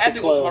because if I had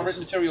to go to my close.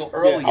 written material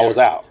earlier, I was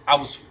out. I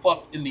was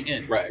fucked in the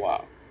end. Right.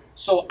 Wow.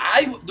 So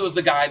I was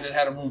the guy that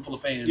had a room full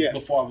of fans Yeah.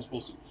 before I was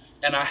supposed to.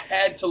 And I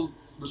had to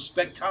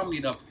respect comedy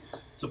enough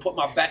to put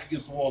my back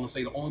against the wall and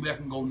say the only way I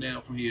can go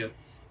now from here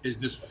is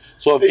this way.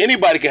 So if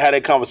anybody can have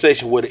that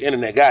conversation with an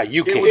internet guy,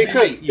 you can. It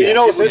could. Yeah. You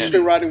know what's Yeah.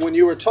 interesting, Rodney, when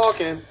you were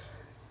talking,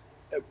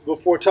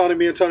 before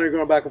me and Tony were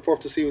going back and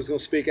forth to see who was going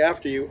to speak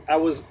after you, I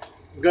was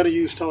going to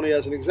use Tony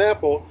as an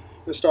example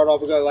and start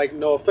off with like,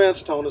 no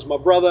offense, Tony is my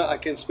brother, I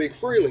can speak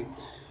freely.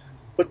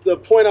 But the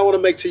point I want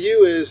to make to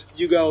you is,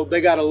 you go,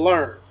 they got to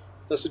learn.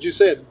 That's what you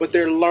said. But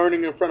they're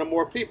learning in front of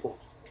more people.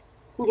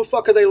 Who the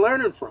fuck are they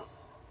learning from?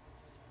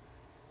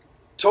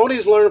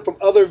 Tony's learning from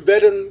other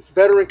veteran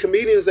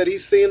comedians that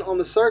he's seeing on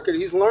the circuit.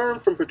 He's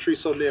learned from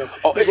Patrice O'Neal.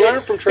 He's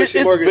learned from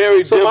Tracy Morgan. It's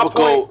very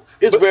difficult.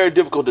 It's very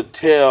difficult to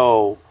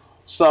tell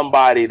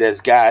somebody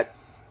that's got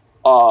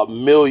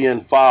 1 million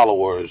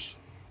followers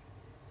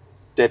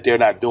that they're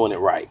not doing it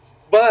right.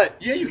 But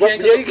Yeah, you but-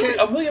 can. yeah, you can.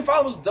 1 million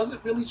followers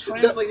doesn't really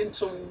translate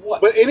into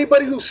what? But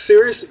anybody who's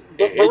serious,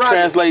 but It Rodney,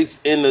 translates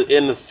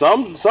into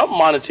some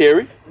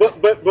monetary.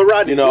 But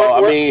Rodney, You know,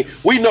 I we're- mean,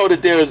 we know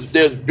that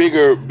there's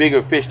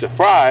bigger fish to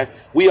fry.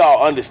 We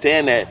all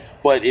understand that.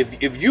 But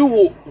if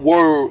you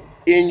were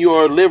in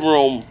your living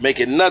room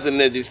making nothing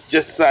and just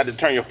decided to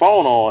turn your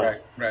phone on,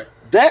 right.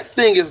 that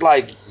thing is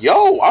like,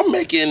 yo, I'm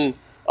making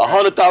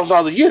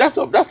 $100,000 a year. That's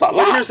a But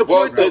lot. here's the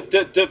Well, point,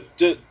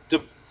 though.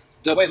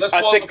 Wait, let's I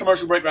pause think the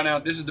commercial break right now.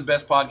 This is the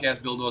best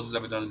podcast Bill Dawes has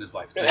ever done in his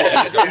life. the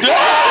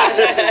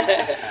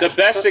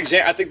best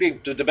example. I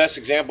think the best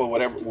example of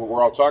whatever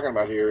we're all talking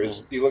about here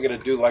is you look at a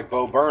dude like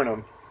Bo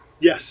Burnham.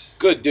 Yes.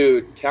 Good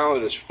dude,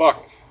 talented as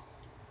fuck.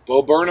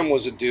 Bo Burnham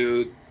was a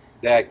dude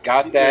that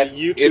got that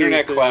YouTube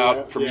internet thing, clout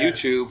right? from Yeah.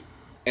 YouTube,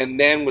 and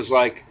then was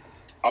like,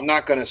 I'm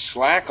not going to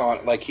slack on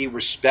it. Like, he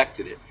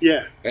respected it.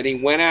 Yeah. And he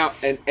went out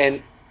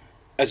and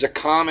as a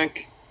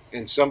comic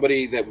and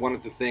somebody that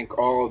wanted to think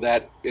all of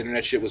that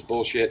internet shit was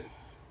bullshit,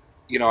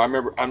 you know, I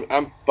remember,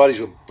 I'm buddies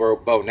with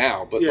Bo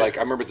now, but Yeah. like,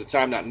 I remember at the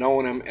time not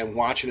knowing him and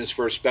watching his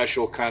first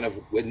special kind of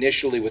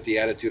initially with the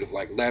attitude of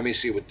like, let me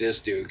see what this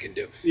dude can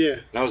do. Yeah.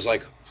 And I was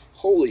like,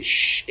 holy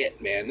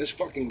shit, man, this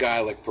fucking guy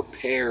like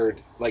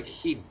prepared, like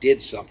he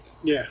did something.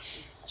 Yeah.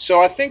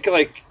 So I think,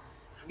 like,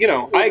 you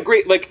know, I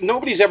agree. Like,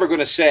 nobody's ever going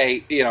to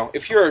say, you know,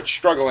 if you're a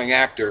struggling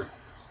actor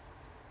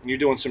and you're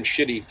doing some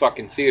shitty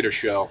fucking theater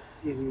show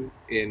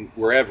in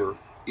wherever,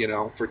 you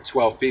know, for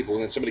 12 people,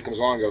 and then somebody comes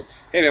along and goes,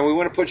 hey, man, we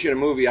want to put you in a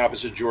movie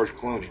opposite George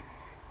Clooney.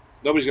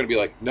 Nobody's going to be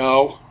like,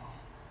 no.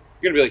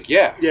 You're going to be like,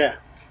 yeah. Yeah.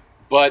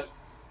 But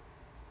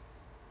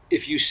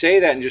if you say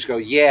that and just go,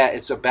 yeah,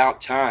 it's about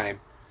time,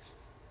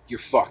 you're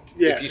fucked.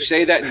 Yeah. If you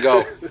say that and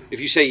go, if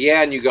you say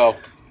yeah and you go,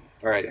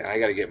 all right, I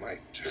got to get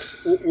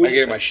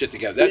my shit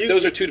together.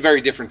 Those are two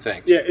very different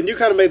things. Yeah, and you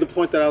kind of made the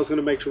point that I was going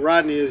to make to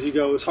Rodney is, you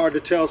go, it's hard to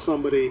tell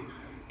somebody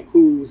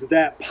who's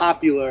that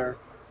popular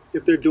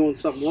if they're doing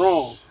something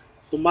wrong.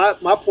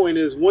 But my point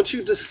is, once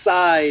you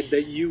decide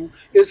that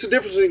it's the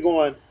difference between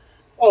going,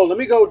 oh, let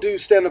me go do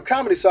stand-up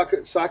comedy so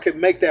I could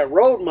make that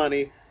road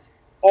money,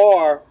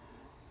 or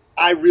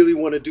I really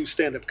want to do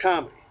stand-up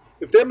comedy.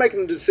 If they're making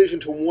a decision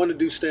to want to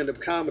do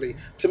stand-up comedy,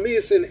 to me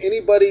it's in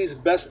anybody's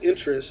best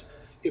interest,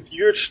 if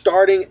you're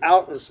starting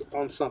out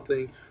on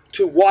something,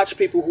 to watch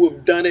people who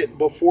have done it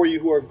before you,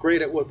 who are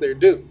great at what they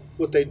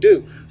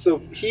do. So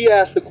he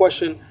asked the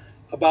question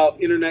about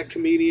internet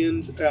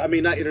comedians.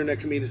 Not internet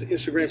comedians,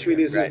 Instagram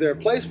comedians. Is there a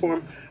place for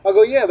them? I'll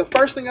go, yeah. The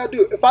first thing I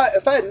do, if I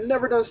had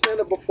never done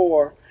stand-up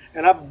before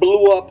and I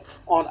blew up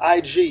on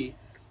IG,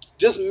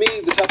 just me,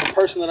 the type of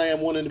person that I am,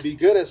 wanting to be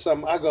good at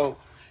something, I go,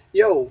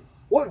 yo,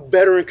 what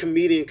veteran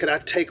comedian could I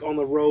take on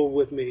the road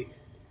with me?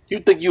 You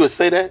think you would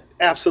say that?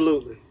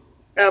 Absolutely.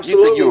 You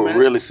think you would man.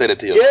 really say that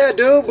to yourself? Yeah,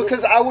 dude,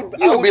 because I would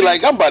be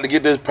like, I'm about to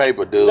get this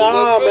paper, dude.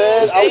 Nah,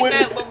 man, I If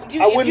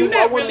wouldn't you're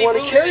not want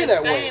really to carry rooted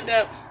that in way.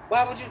 stand-up,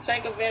 why would you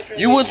take a veteran?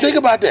 You wouldn't think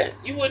about that.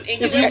 You wouldn't. And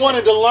If you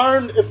wanted to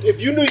learn, if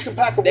you knew you could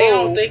pack a they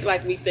room, don't think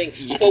like we think.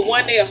 For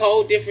one, they're a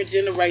whole different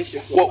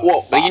generation. But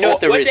you know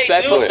what the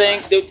respectful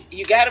thing?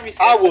 You gotta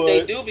respect what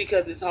they do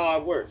because it's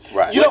hard work.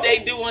 Right. What they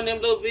do on them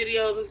little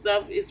videos and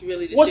stuff, it's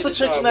really. What's the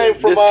shit is chick's hard name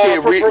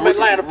work. from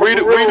Atlanta?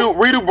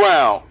 Redu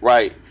Brown,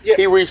 right? Yeah.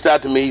 He reached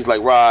out to me. He's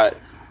like, Rod,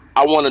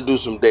 I want to do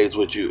some dates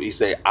with you. He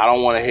said, I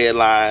don't want a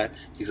headline.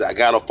 He said, I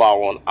got to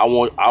follow on. I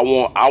want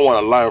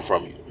to learn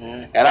from you.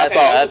 And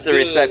That's a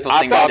respectful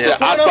thing to do.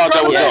 I thought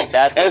that was Yeah, dope.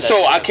 that's And what so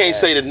that I is, can't yeah.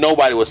 say that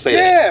nobody would say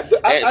Yeah, that.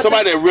 but And I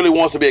somebody think- that really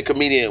wants to be a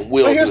comedian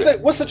will But do here's the that.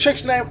 thing. What's the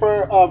chick's name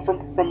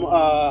from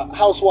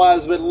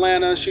Housewives of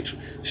Atlanta?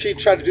 She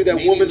tried to do that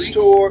women's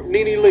tour.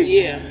 Nene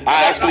Leakes. Yeah.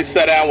 I actually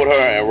sat down with her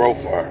and wrote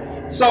for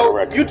her. So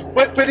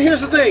but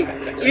here's the thing.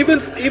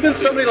 Even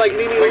somebody like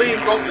Nene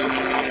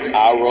Leakes.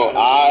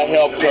 I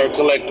helped her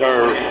collect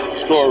her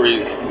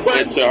stories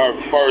into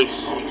her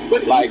first,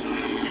 like.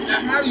 Now,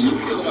 how do you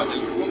feel about that?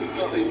 You wrote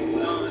for a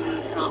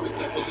non-comic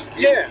that wasn't.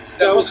 Yeah,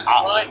 that wasn't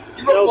trying.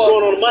 You that wrote was for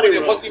going on the money somebody that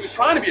run. wasn't even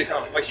trying to be a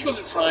comic. Like she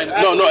wasn't trying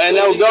to. No, and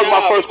that was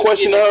my first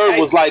question to her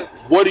was like,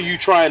 what are you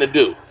trying to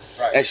do?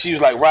 Right. And she was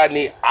like,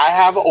 Rodney, I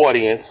have an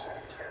audience,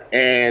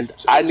 and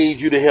I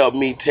need you to help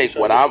me take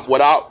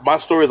my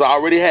stories I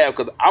already have,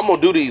 because I'm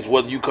gonna do these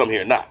whether you come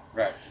here or not.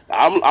 Right.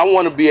 I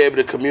want to be able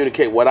to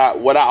communicate what I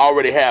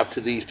already have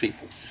to these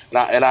people,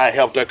 and I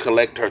helped her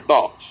collect her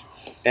thoughts,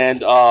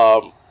 and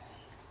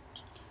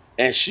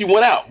she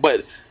went out,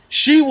 but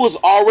she was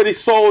already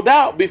sold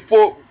out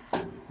before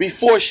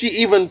she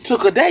even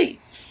took a date.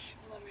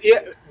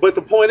 Yeah, but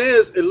the point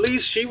is, at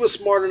least she was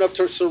smart enough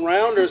to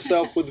surround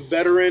herself with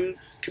veteran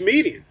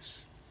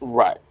comedians.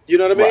 Right. You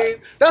know what I mean?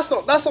 Right. That's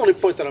the only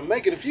point that I'm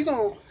making. If you're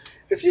gonna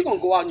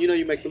go out and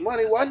you make the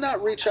money, why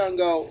not reach out and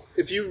go?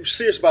 If you're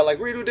serious about it, like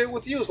Rito did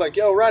with you, it's like,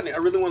 yo, Rodney, I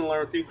really want to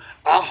learn with you.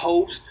 I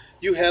host,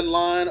 you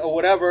headline or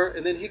whatever,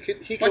 and then he can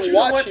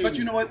watch you. But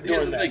you know what?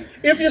 Here's the thing.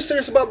 If you're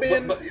serious about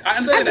being, but I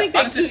understand I think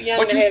that. they're too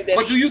young to have that.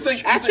 But do you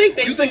think? I think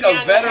they're you too think young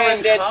a veteran to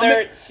have that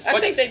comic? I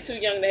think they're too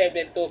young to have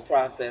that thought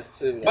process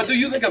too. But do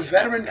you think a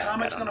veteran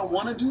comic's gonna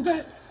want to do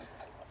that?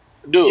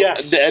 Dude,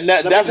 Yes. and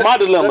that's my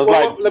dilemma.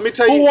 Let me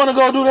tell you. Who want to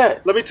go do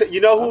that? Let me tell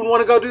you know who would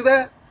want to go do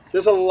that?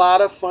 There's a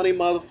lot of funny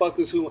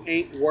motherfuckers who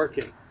ain't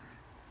working.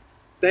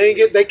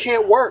 They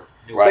can't work.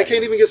 Right. They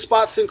can't even get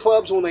spots in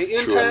clubs when they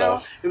in True town,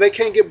 enough. and they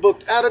can't get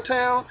booked out of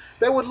town.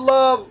 They would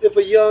love if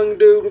a young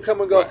dude would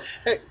come and go, Right.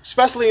 hey,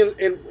 especially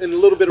in a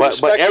little bit of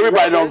respect. But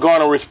everybody and don't reverence.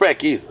 garner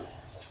respect either.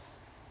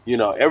 You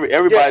know,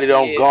 everybody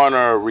don't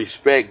garner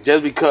respect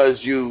just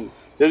because you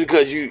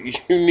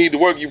need to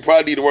work. You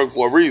probably need to work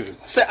for a reason.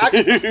 Say, I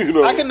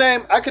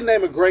can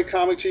name a great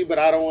comic to you, but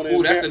I don't want to.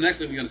 Oh, that's the next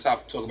thing we're gonna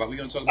stop talking about. We're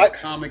gonna talk about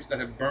comics that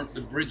have burnt the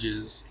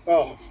bridges.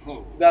 Oh,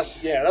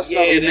 that's in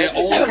another their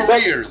own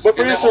careers. But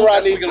producer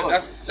Rodney,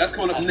 that's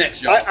coming up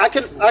next, y'all. I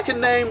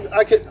can name.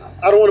 I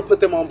don't want to put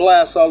them on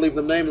blast, so I'll leave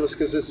them nameless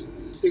because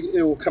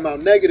it will come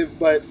out negative.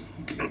 But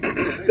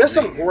there's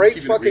some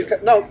great fucking.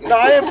 No,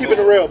 I am keeping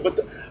it real, but.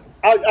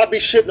 I'd be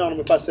shitting on them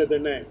if I said their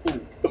name.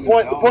 The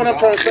point I'm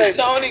trying to say,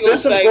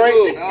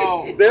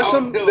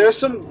 there's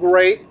some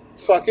great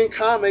fucking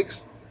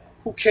comics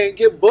who can't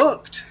get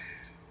booked.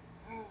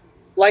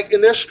 Like,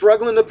 and they're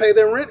struggling to pay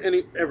their rent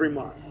every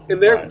month,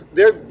 and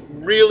they're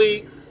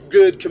really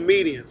good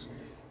comedians.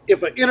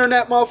 If an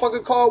internet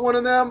motherfucker called one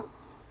of them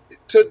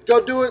to go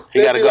do it,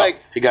 they'd be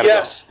like,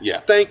 yes,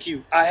 thank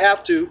you, I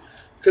have to,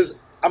 because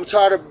I'm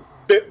tired of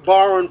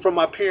borrowing from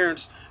my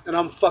parents. And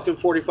I'm fucking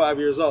 45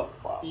 years old.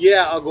 Wow.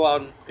 Yeah, I'll go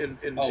out and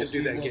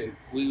do that gig.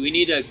 We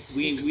need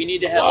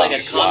to have like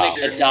a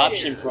comic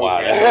adoption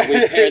program where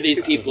we pair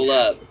these people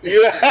up.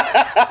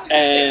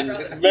 And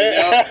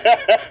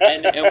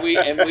and we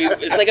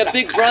it's like a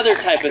Big Brother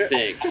type of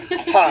thing.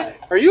 Hi,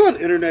 are you an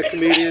internet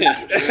comedian?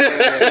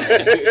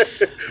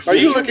 Are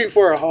you looking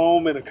for a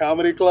home in a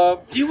comedy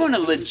club? Do you want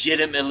to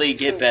legitimately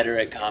get better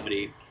at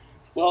comedy?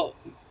 Well,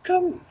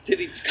 come to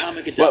these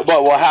comic adoption.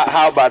 But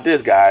how about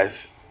this,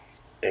 guys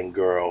and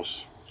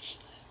girls?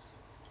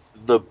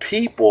 The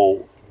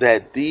people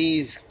that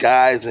these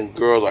guys and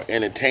girls are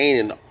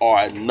entertaining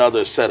are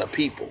another set of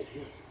people.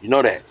 You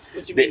know that?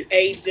 What you mean,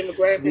 age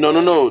demographic?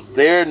 No.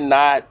 They're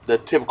not the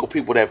typical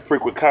people that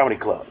frequent comedy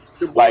clubs.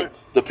 Like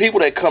the people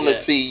that come to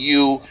see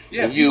you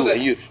and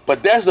you.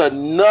 But there's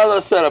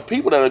another set of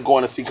people that are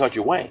going to see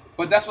Country Wayne.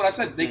 But that's what I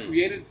said. They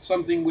created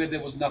something where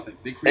there was nothing.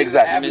 They created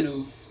an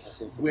avenue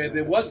where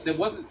there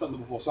wasn't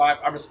something before. So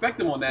I respect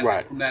them on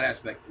that from that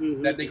aspect.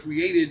 Mm-hmm. That they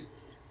created,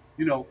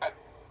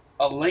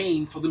 a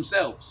lane for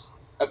themselves.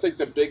 I think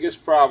the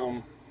biggest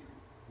problem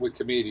with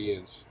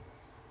comedians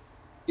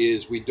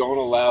is we don't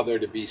allow there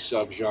to be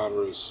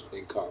subgenres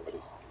in comedy.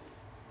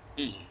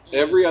 Mm-hmm.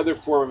 Every other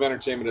form of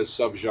entertainment has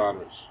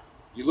subgenres.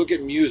 You look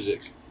at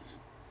music.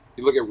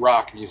 You look at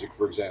rock music,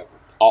 for example.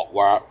 Alt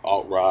rock,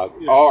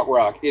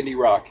 indie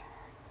rock,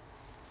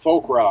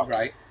 folk rock,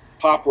 right?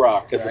 Pop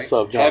rock, it's a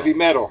subgenre. Heavy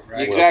metal,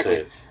 right. Exactly.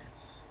 Well,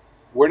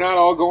 we're not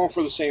all going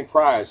for the same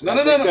prize. No. I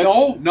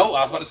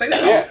was about to say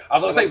that. Yeah. I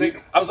was going to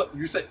say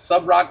you said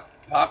sub rock,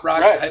 pop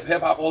rock, right. hip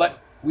hop, all that.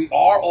 We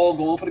are all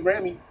going for the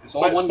Grammy. It's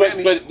all one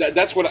Grammy. But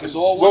that's what. It's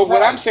all one.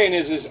 What I'm saying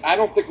is I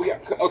don't think we.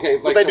 Okay,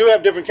 but they do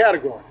have different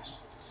categories.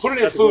 Put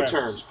it in food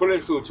terms.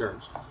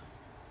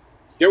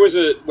 There was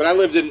when I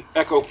lived in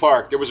Echo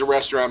Park, there was a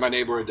restaurant in my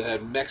neighborhood that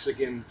had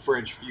Mexican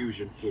French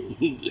fusion food.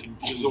 It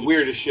was the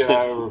weirdest shit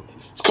I ever.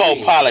 It's called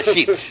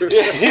Palachit.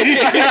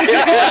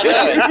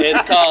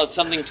 It's called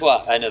something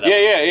twat. I know that.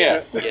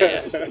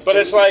 Yeah. But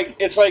it's like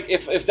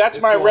if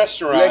that's my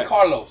restaurant, Le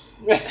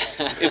Carlos.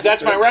 If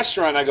that's my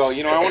restaurant, I go.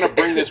 I want to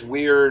bring this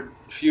weird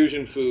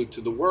fusion food to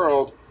the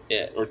world,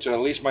 or to at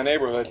least my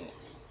neighborhood.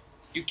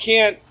 You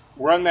can't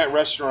run that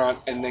restaurant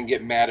and then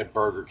get mad at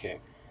Burger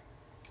King.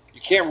 You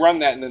can't run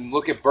that and then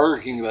look at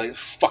Burger King and be like,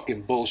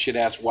 fucking bullshit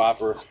ass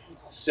Whopper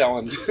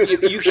selling.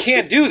 You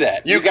can't do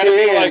that. You gotta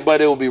be like,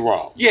 but it will be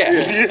wrong. Yeah. And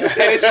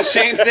it's the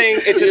same thing.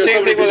 It's the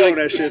same thing with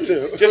that shit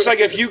too. Just like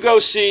if you go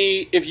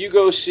see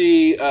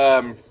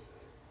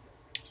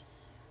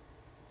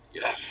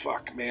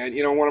fuck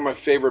man. One of my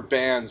favorite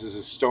bands is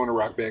a stoner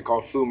rock band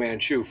called Fu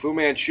Manchu. Fu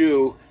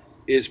Manchu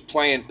is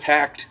playing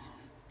packed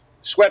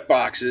sweat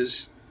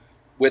boxes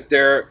with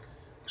their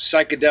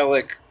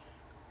psychedelic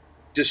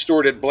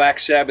distorted Black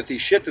Sabbath-y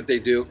shit that they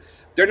do,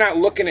 they're not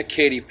looking at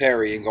Katy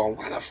Perry and going,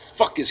 "Why the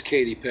fuck is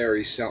Katy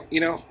Perry selling?"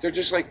 You know, they're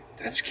just like,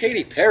 "That's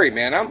Katy Perry,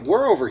 man.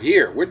 We're over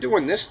here. We're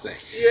doing this thing."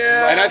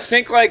 Yeah. And I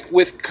think like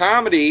with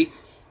comedy,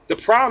 the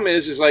problem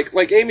is like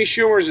Amy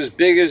Schumer's as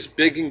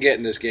big can get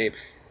in this game.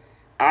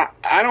 I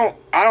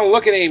don't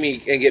look at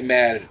Amy and get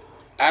mad.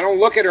 I don't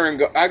look at her and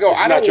go, I don't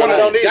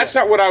want to. That's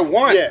not what I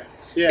want. Yeah.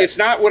 Yeah. It's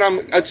not what I'm.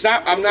 It's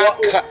not. I'm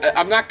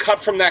not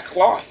cut from that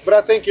cloth. But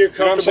I think you're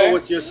comfortable what I'm saying?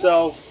 with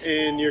yourself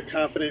and you're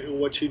confident in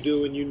what you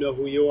do and you know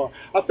who you are.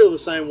 I feel the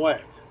same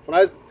way.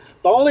 The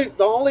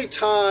only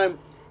time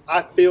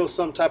I feel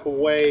some type of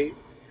way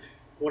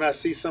when I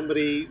see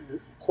somebody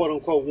quote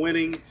unquote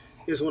winning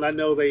is when I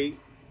know they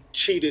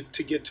cheated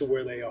to get to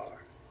where they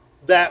are.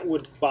 That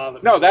would bother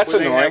me. No, that's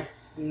when they annoying. have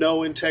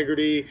no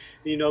integrity.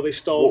 You know, they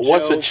stole.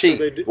 What's a jokes,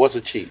 cheat? What's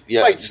a cheat?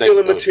 Yeah, like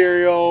stealing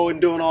material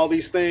and doing all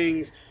these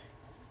things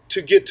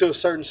to get to a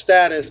certain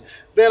status.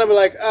 Then I'll be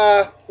like,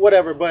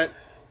 whatever. But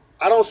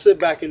I don't sit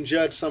back and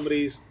judge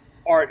somebody's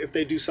art if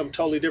they do something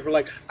totally different.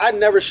 Like, I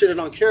never shitted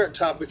on Carrot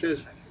Top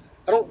because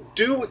I don't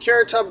do what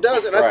Carrot Top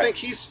does, and I think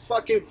he's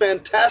fucking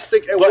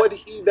fantastic at what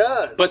he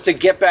does. But to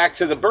get back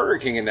to the Burger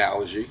King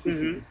analogy,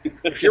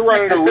 if you're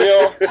running a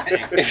real,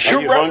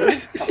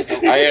 hungry?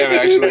 I am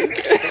actually.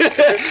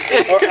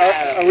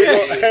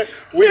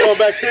 Are we going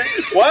back to?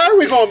 Why are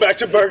we going back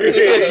to Burger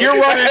King? If you're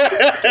running,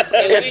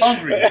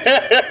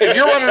 if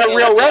you're running a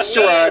real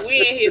restaurant,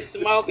 we in here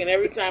smoking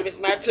every time it's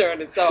my turn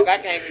to talk. I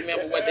can't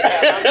remember what the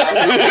hell I'm talking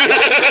about.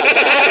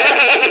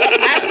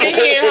 I sit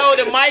here and hold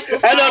the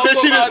microphone. I know that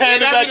she just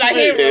handed back to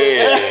me.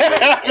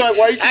 Like,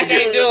 why you I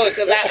can't do it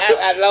because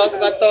I lost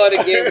my thought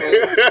again.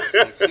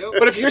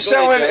 but if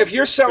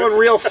you're selling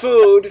real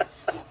food,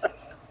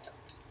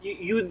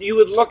 you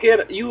would look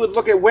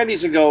at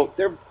Wendy's and go,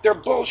 they're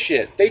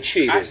bullshit. They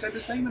cheated. I said the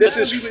same. This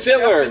is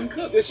filler.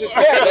 This is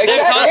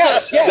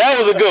That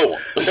was a good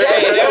one.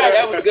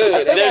 That was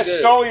good. I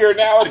stole your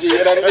analogy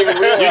and I didn't even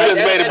realize. You just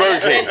made a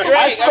Burger King.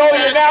 I stole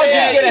your analogy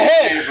to get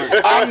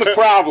ahead. I'm the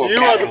problem.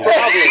 You are the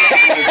problem.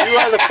 You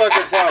are the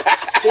fucking problem.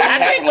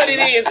 I think what it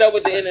is though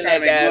with the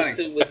internet guys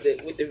too, with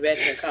the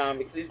veteran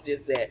comics, it's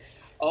just that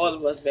all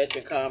of us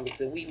veteran comics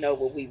and we know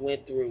what we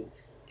went through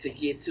to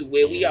get to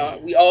where we are.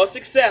 We all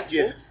successful.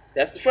 Yeah.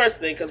 That's the first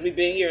thing because we've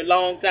been here a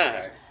long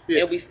time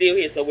and we still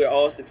here, so we're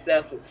all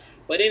successful.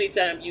 But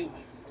anytime you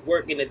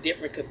work in a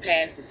different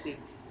capacity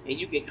and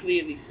you can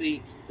clearly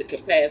see the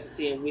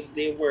capacity in which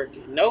they're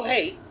working, no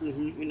hate,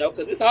 you know,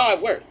 because it's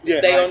hard work. Yeah,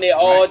 stay on there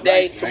all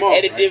day,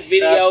 editing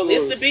videos. Absolutely.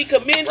 It's to be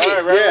commended.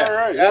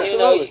 Right.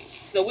 Absolutely. You know,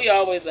 so we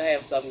always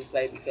have something to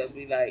say because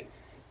we like,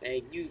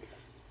 and you,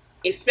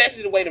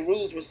 especially the way the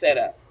rules were set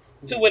up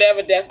to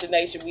whatever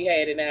destination we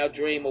had in our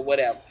dream or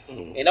whatever.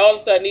 And all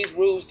of a sudden these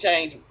rules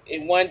change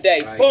in one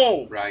day.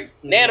 Boom. Right.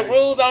 Now the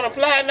rules don't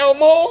apply no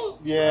more.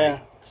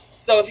 Yeah.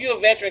 So if you're a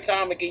veteran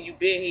comic and you've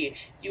been here,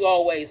 you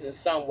always in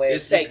some way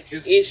take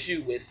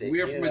issue with it.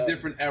 We're from a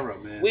different era,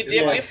 man.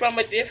 We're from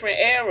a different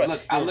era.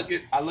 Look, I look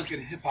at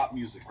hip hop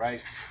music,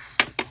 right?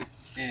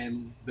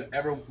 And the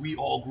era we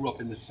all grew up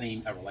in the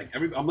same era. Like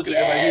I'm looking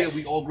at everybody here,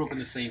 we all grew up in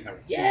the same era.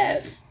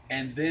 Yes.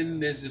 And then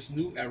there's this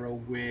new era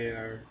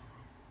where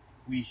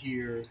we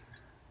hear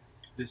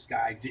this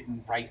guy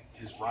didn't write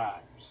his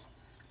rhymes.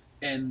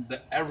 And the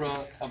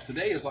era of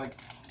today is like,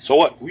 so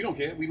what? We don't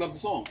care. We love the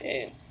song.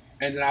 Yeah.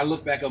 And then I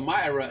look back on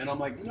my era and I'm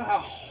like, you know how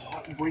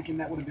heartbreaking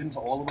that would have been to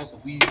all of us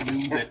if we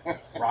knew that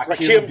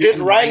Rakim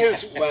didn't write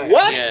his what?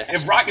 Yeah.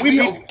 If Rakim, we'd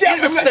be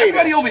devastated.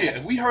 Everybody over here,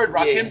 if we heard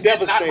Rakim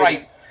did not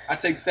write, I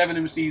take 7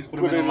 MCs,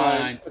 put them in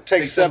line.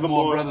 Take 7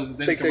 more brothers,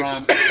 then can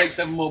rhyme. Take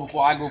 7 more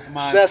before I go for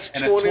mine. That's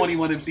and that's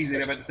 21 MCs they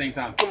have at the same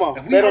time. Come on,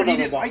 if we heard he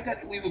didn't write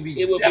that, we would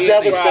be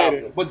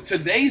devastated. But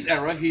today's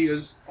era, he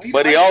is.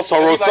 But he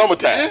also wrote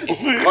Summertime.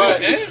 Come on,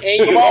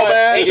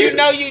 man. And you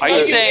know you're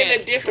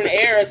in a different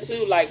era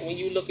too. Like when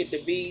you look at the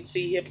BET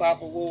Hip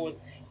Hop Awards.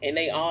 And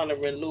they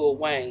honoring Lil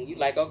Wayne. You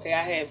like, okay,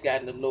 I have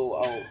gotten a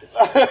little older.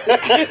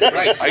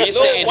 Right. Are you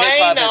saying hip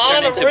hop has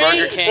turned into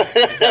Burger King?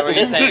 Is that what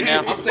you're saying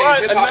now? I'm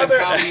saying hip hop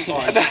and comedy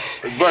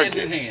are hand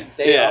in hand.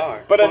 They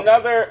are. But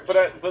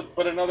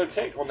another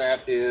take on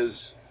that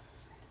is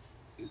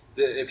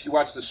if you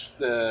watch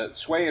the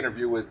Sway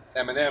interview with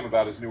Eminem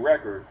about his new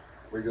record,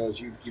 where he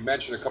goes, you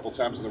mentioned a couple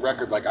times in the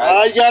record, like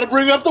I got to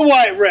bring up the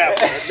white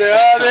rapper.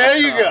 There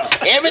you go.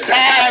 Every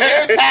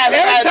time.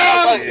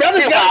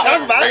 Brothers got to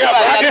talk about it.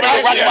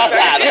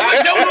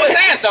 I don't know his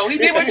ass though. He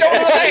did what Joe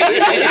was saying.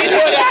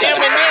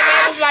 Eminem,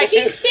 I was like,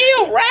 he's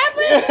still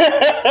rapping.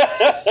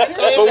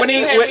 But when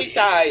he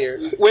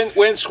retired,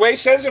 when Sway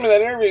says him in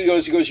that interview, he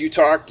goes,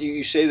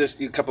 you say this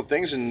a couple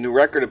things in the new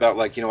record about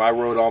like, you know, I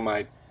wrote all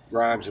my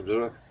rhymes and blah,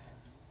 blah.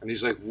 And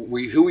he's like,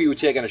 who were you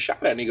taking a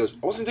shot at? And he goes,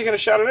 I wasn't taking a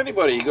shot at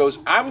anybody. He goes,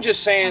 I'm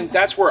just saying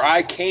that's where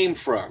I came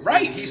from.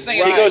 Right. He's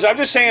saying. He goes, I'm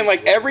just saying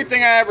like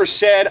everything I ever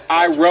said,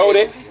 I wrote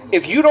it.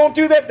 If you don't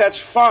do that, that's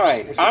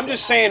fine. I'm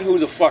just saying who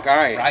the fuck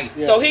I am. Right.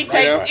 So he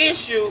takes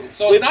issue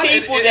So with it's not,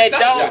 people it's that not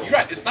don't. a shot. You're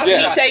right. It's not Yeah.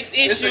 a shot. He takes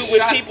It's a issue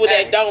with shot people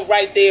that at- don't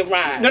write their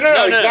rhyme. No,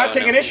 he's not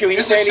taking issue. He's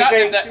It's a saying shot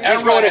he's that the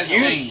era going has if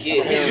you. changed. Yeah.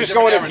 He's just Different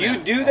going if era you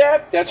now. do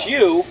that, that's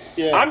you.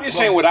 Yeah. I'm just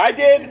saying what I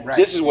did. Right.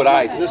 This is what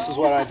I did. This is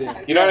what I did.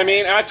 You know what I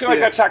mean? And I feel like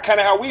Yeah. that's kind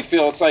of how we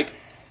feel. It's like,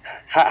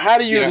 How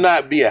do you Yeah.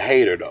 not be a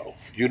hater though?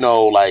 You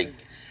know, like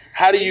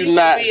how do you You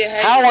not? can be a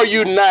hater. How are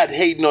you not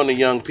hating on the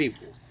young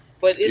people?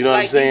 But it's You know what I'm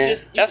like saying? you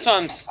just That's what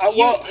I'm.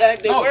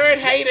 the No. word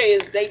hater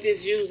is they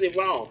just use it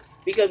wrong.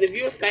 Because if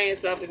you're saying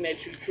something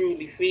that you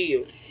truly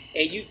feel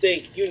and you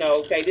think,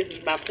 okay, this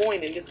is my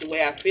point and this is the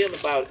way I feel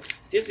about it,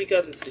 just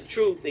because it's the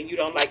truth and you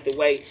don't like the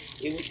way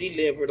it was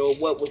delivered or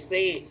what was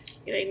said,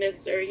 it ain't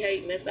necessarily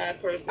hating. That's how a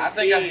person I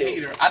think a feels.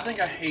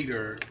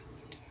 hater,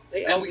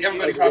 They and overuse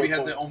everybody it. probably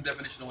has their own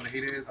definition of what a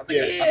hater is. I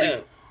think Yeah.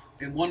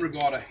 in one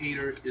regard, a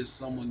hater is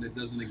someone that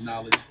doesn't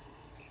acknowledge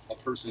a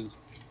person's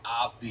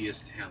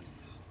obvious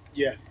talents.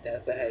 Yeah.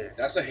 That's a hater.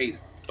 That's a hater.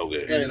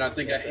 Okay. And then I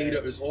think a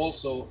hater is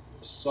also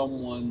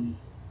someone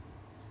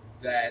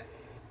that,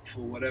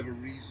 for whatever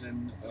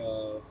reason,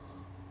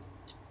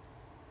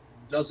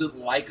 doesn't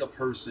like a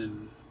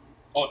person,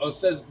 or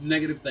says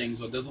negative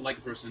things, or doesn't like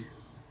a person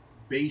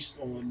based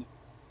on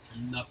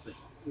nothing.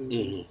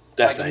 Mm-hmm.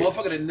 That's like a a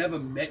motherfucker that never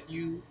met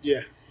you.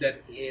 Yeah.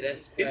 That Yeah,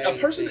 that's a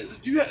crazy. person.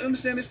 Do you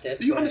understand this? That's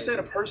do you crazy. understand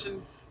a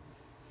person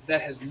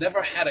that has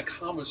never had a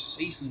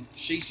conversation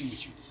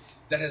with you,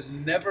 that has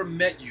never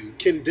met you,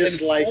 Can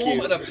dislike form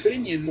you. an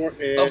opinion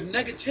Yeah. of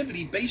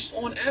negativity based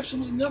on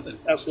absolutely nothing?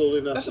 Absolutely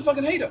nothing. That's a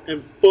fucking hater.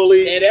 And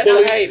fully, Yeah, that's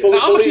fully, a hater. fully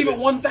Now, I'm gonna believe keep it it.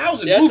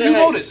 1,000. That's Move, a you hater.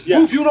 notice. Yes.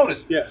 Move, you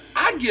notice. Yeah.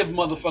 I give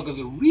motherfuckers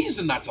a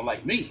reason not to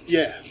like me.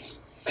 Yeah.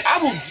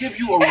 I will give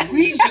you a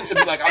reason to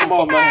be like, I don't Come on,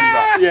 fuck with Tony man.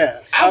 Rock. Yeah.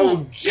 I will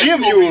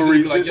give you a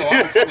reason to be like, yo, I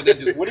don't fuck with that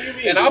dude. what do you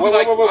mean? And I'll be Wait,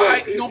 like, wait, wait, wait. all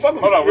right, you don't fuck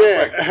with Hold me. on, real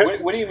Yeah.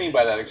 quick. What do you mean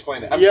by that?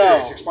 Explain that. I'm Yo.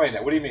 serious. Explain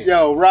that. What do you mean?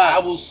 Yo, I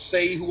Rob. will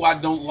say who I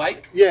don't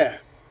like. Yeah.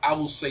 I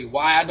will say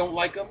why I don't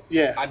like them.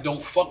 Yeah. I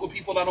don't fuck with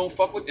people I don't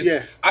fuck with. If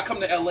Yeah. I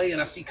come to LA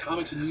and I see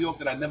comics in New York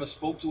that I never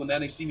spoke to, and now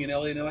they see me in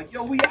LA and they're like,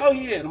 yo, we out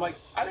here. And I'm like,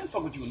 I didn't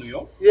fuck with you in New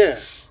York. Yeah.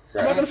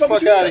 I'm not gonna fuck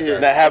with Fuck you. out of here.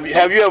 Now, have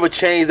you ever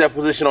changed that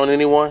position on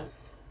anyone?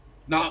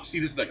 Nah, see,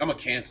 this is like, I'm a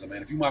Cancer,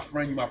 man. If you my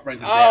friend, you my friend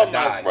to the Oh, day I my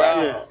die.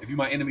 God. Yeah. If you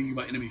my enemy, you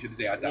my enemy to the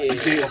day I die. Yeah. You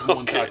can't go from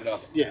one side to the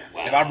other. Yeah.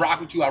 If I rock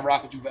with you, I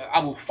rock with you. I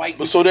will fight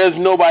But with so you. there's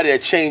nobody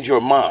that changed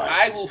your mind.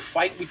 I will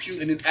fight with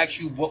you and then ask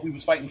you what we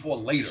was fighting for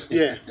later.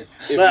 Yeah. If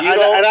But you I,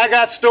 don't- and I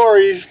got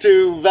stories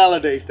to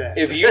validate that.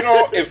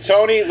 if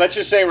Tony, let's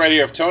just say right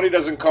here, if Tony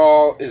doesn't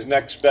call his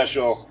next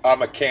special,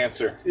 I'm a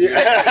Cancer. Yeah.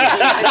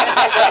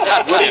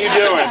 What are you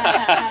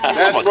doing?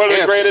 That's one of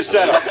the greatest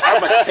setups.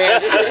 I'm a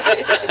Cancer.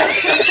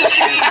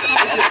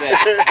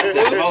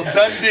 Well,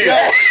 done deal.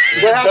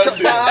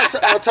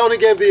 But how Tony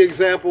gave the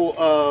example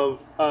of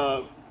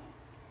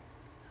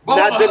Well,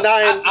 not hold on.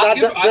 denying, I'll not,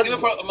 give a not reason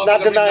denying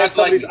not to like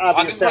somebody's me. I'll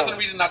obvious give a person a talent.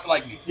 reason not to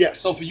like me. Yes.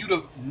 So for you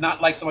to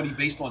not like somebody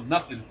based on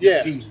nothing, Yeah.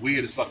 it seems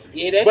weird as fuck to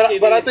me. Yeah, that But-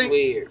 shit but I is think-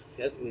 weird.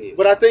 That's weird.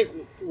 But I think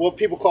what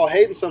people call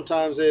hating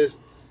sometimes is,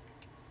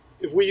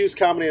 if we use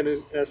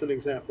comedy as an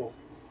example,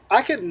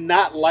 I could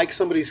not like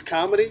somebody's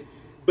comedy,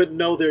 but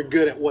know they're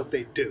good at what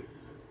they do.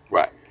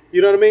 Right.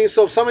 You know what I mean?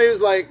 So if somebody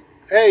was like,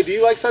 "Hey, do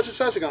you like such and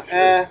such?" I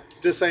go,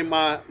 just ain't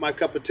my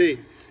cup of tea.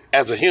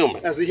 As a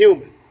human. As a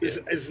human,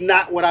 it's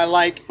not what I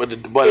like. But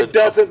It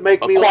doesn't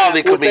make me laugh.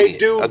 quality What they comedian,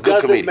 do a good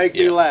doesn't comedian, make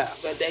me yeah. laugh.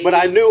 But But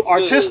I they knew good.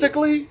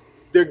 artistically,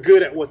 they're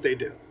good at what they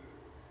do.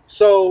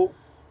 So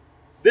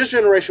this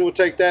generation would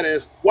take that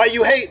as, "Why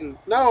you hating?"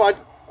 No,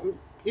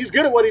 he's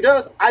good at what he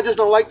does. I just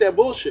don't like that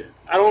bullshit.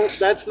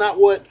 That's not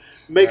what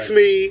makes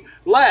me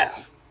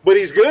laugh. But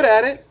he's good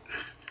at it.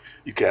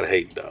 You gotta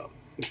hate, dog.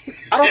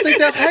 I don't think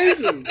that's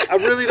hating. I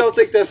really don't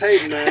think that's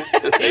hating, man.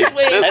 That's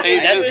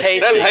tasty.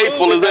 That's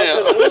hateful as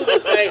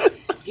hell.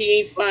 He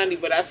ain't funny,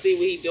 but I see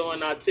what he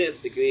doing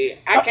artistically.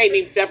 I can't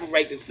even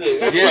separate the two.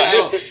 Yeah,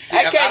 no. See,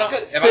 I if can't.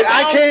 if See,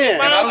 I don't- can.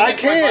 if I don't I think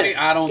somebody can. funny,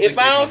 I don't If think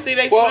I they're don't funny. see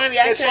they Well, funny,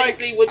 I it's can't like-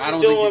 see what I you're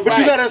don't think doing you- But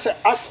you right. gotta say,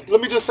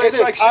 let me just say It's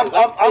this. like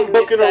I'm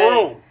booking a saying.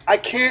 room. I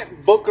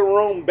can't book a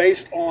room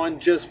based on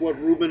just what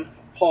Ruben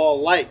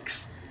Paul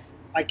likes.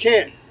 I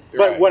can't.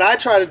 But Right. what I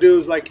try to do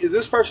is like, is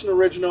this person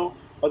original?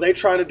 Are they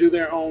trying to do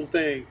their own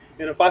thing?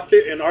 And if I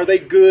fit, and are they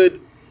good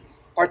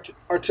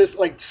artist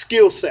like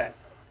skill set?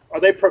 Are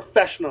they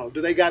professional?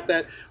 Do they got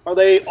that? Are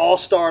they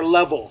all-star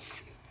level?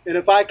 And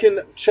if I can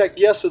check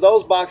yes to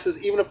those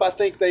boxes, even if I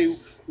think they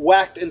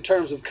whacked in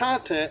terms of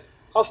content,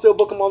 I'll still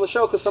book them on the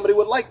show because somebody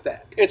would like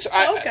that. It's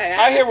Okay,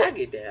 I hear I what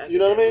get that. You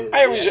know what I mean? I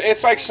hear.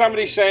 It's like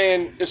somebody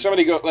saying, if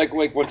somebody go like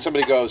when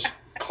somebody goes,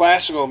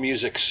 classical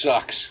music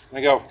sucks.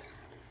 I go,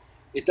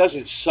 it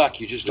doesn't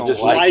suck. You just don't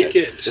Just like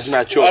it. It's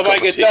not your I'm cup like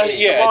of it tea. doesn't.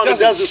 Yeah, Come on, it it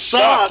doesn't doesn't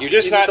suck. suck. You're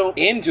just You just not don't-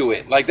 into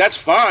it. Like that's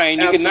fine.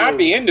 You can not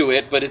be Absolutely. into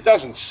it, but it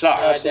doesn't suck.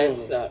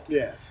 Absolutely. That's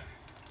Yeah.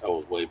 That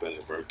was way better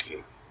than Burger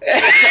King.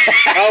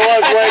 I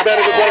was way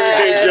better than Burger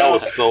King, That Joe.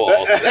 was so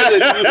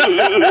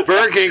awesome.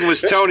 Burger King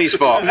was Tony's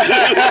fault.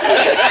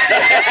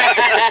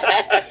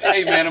 Hey,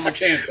 hey man, I'm a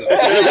cancer.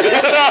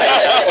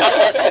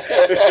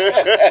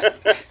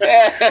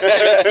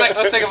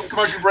 Let's take a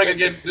commercial break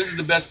again. This is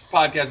the best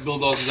podcast Bill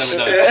Dawes has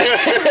ever done.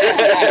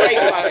 Great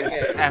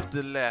podcast.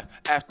 Afterlife,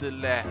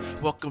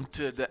 afterlife. Welcome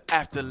to the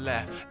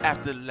afterlife,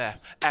 afterlife,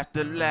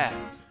 afterlife.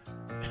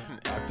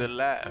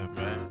 Afterlife,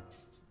 man.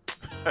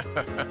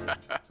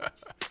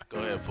 Go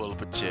ahead, pull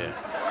up a chair.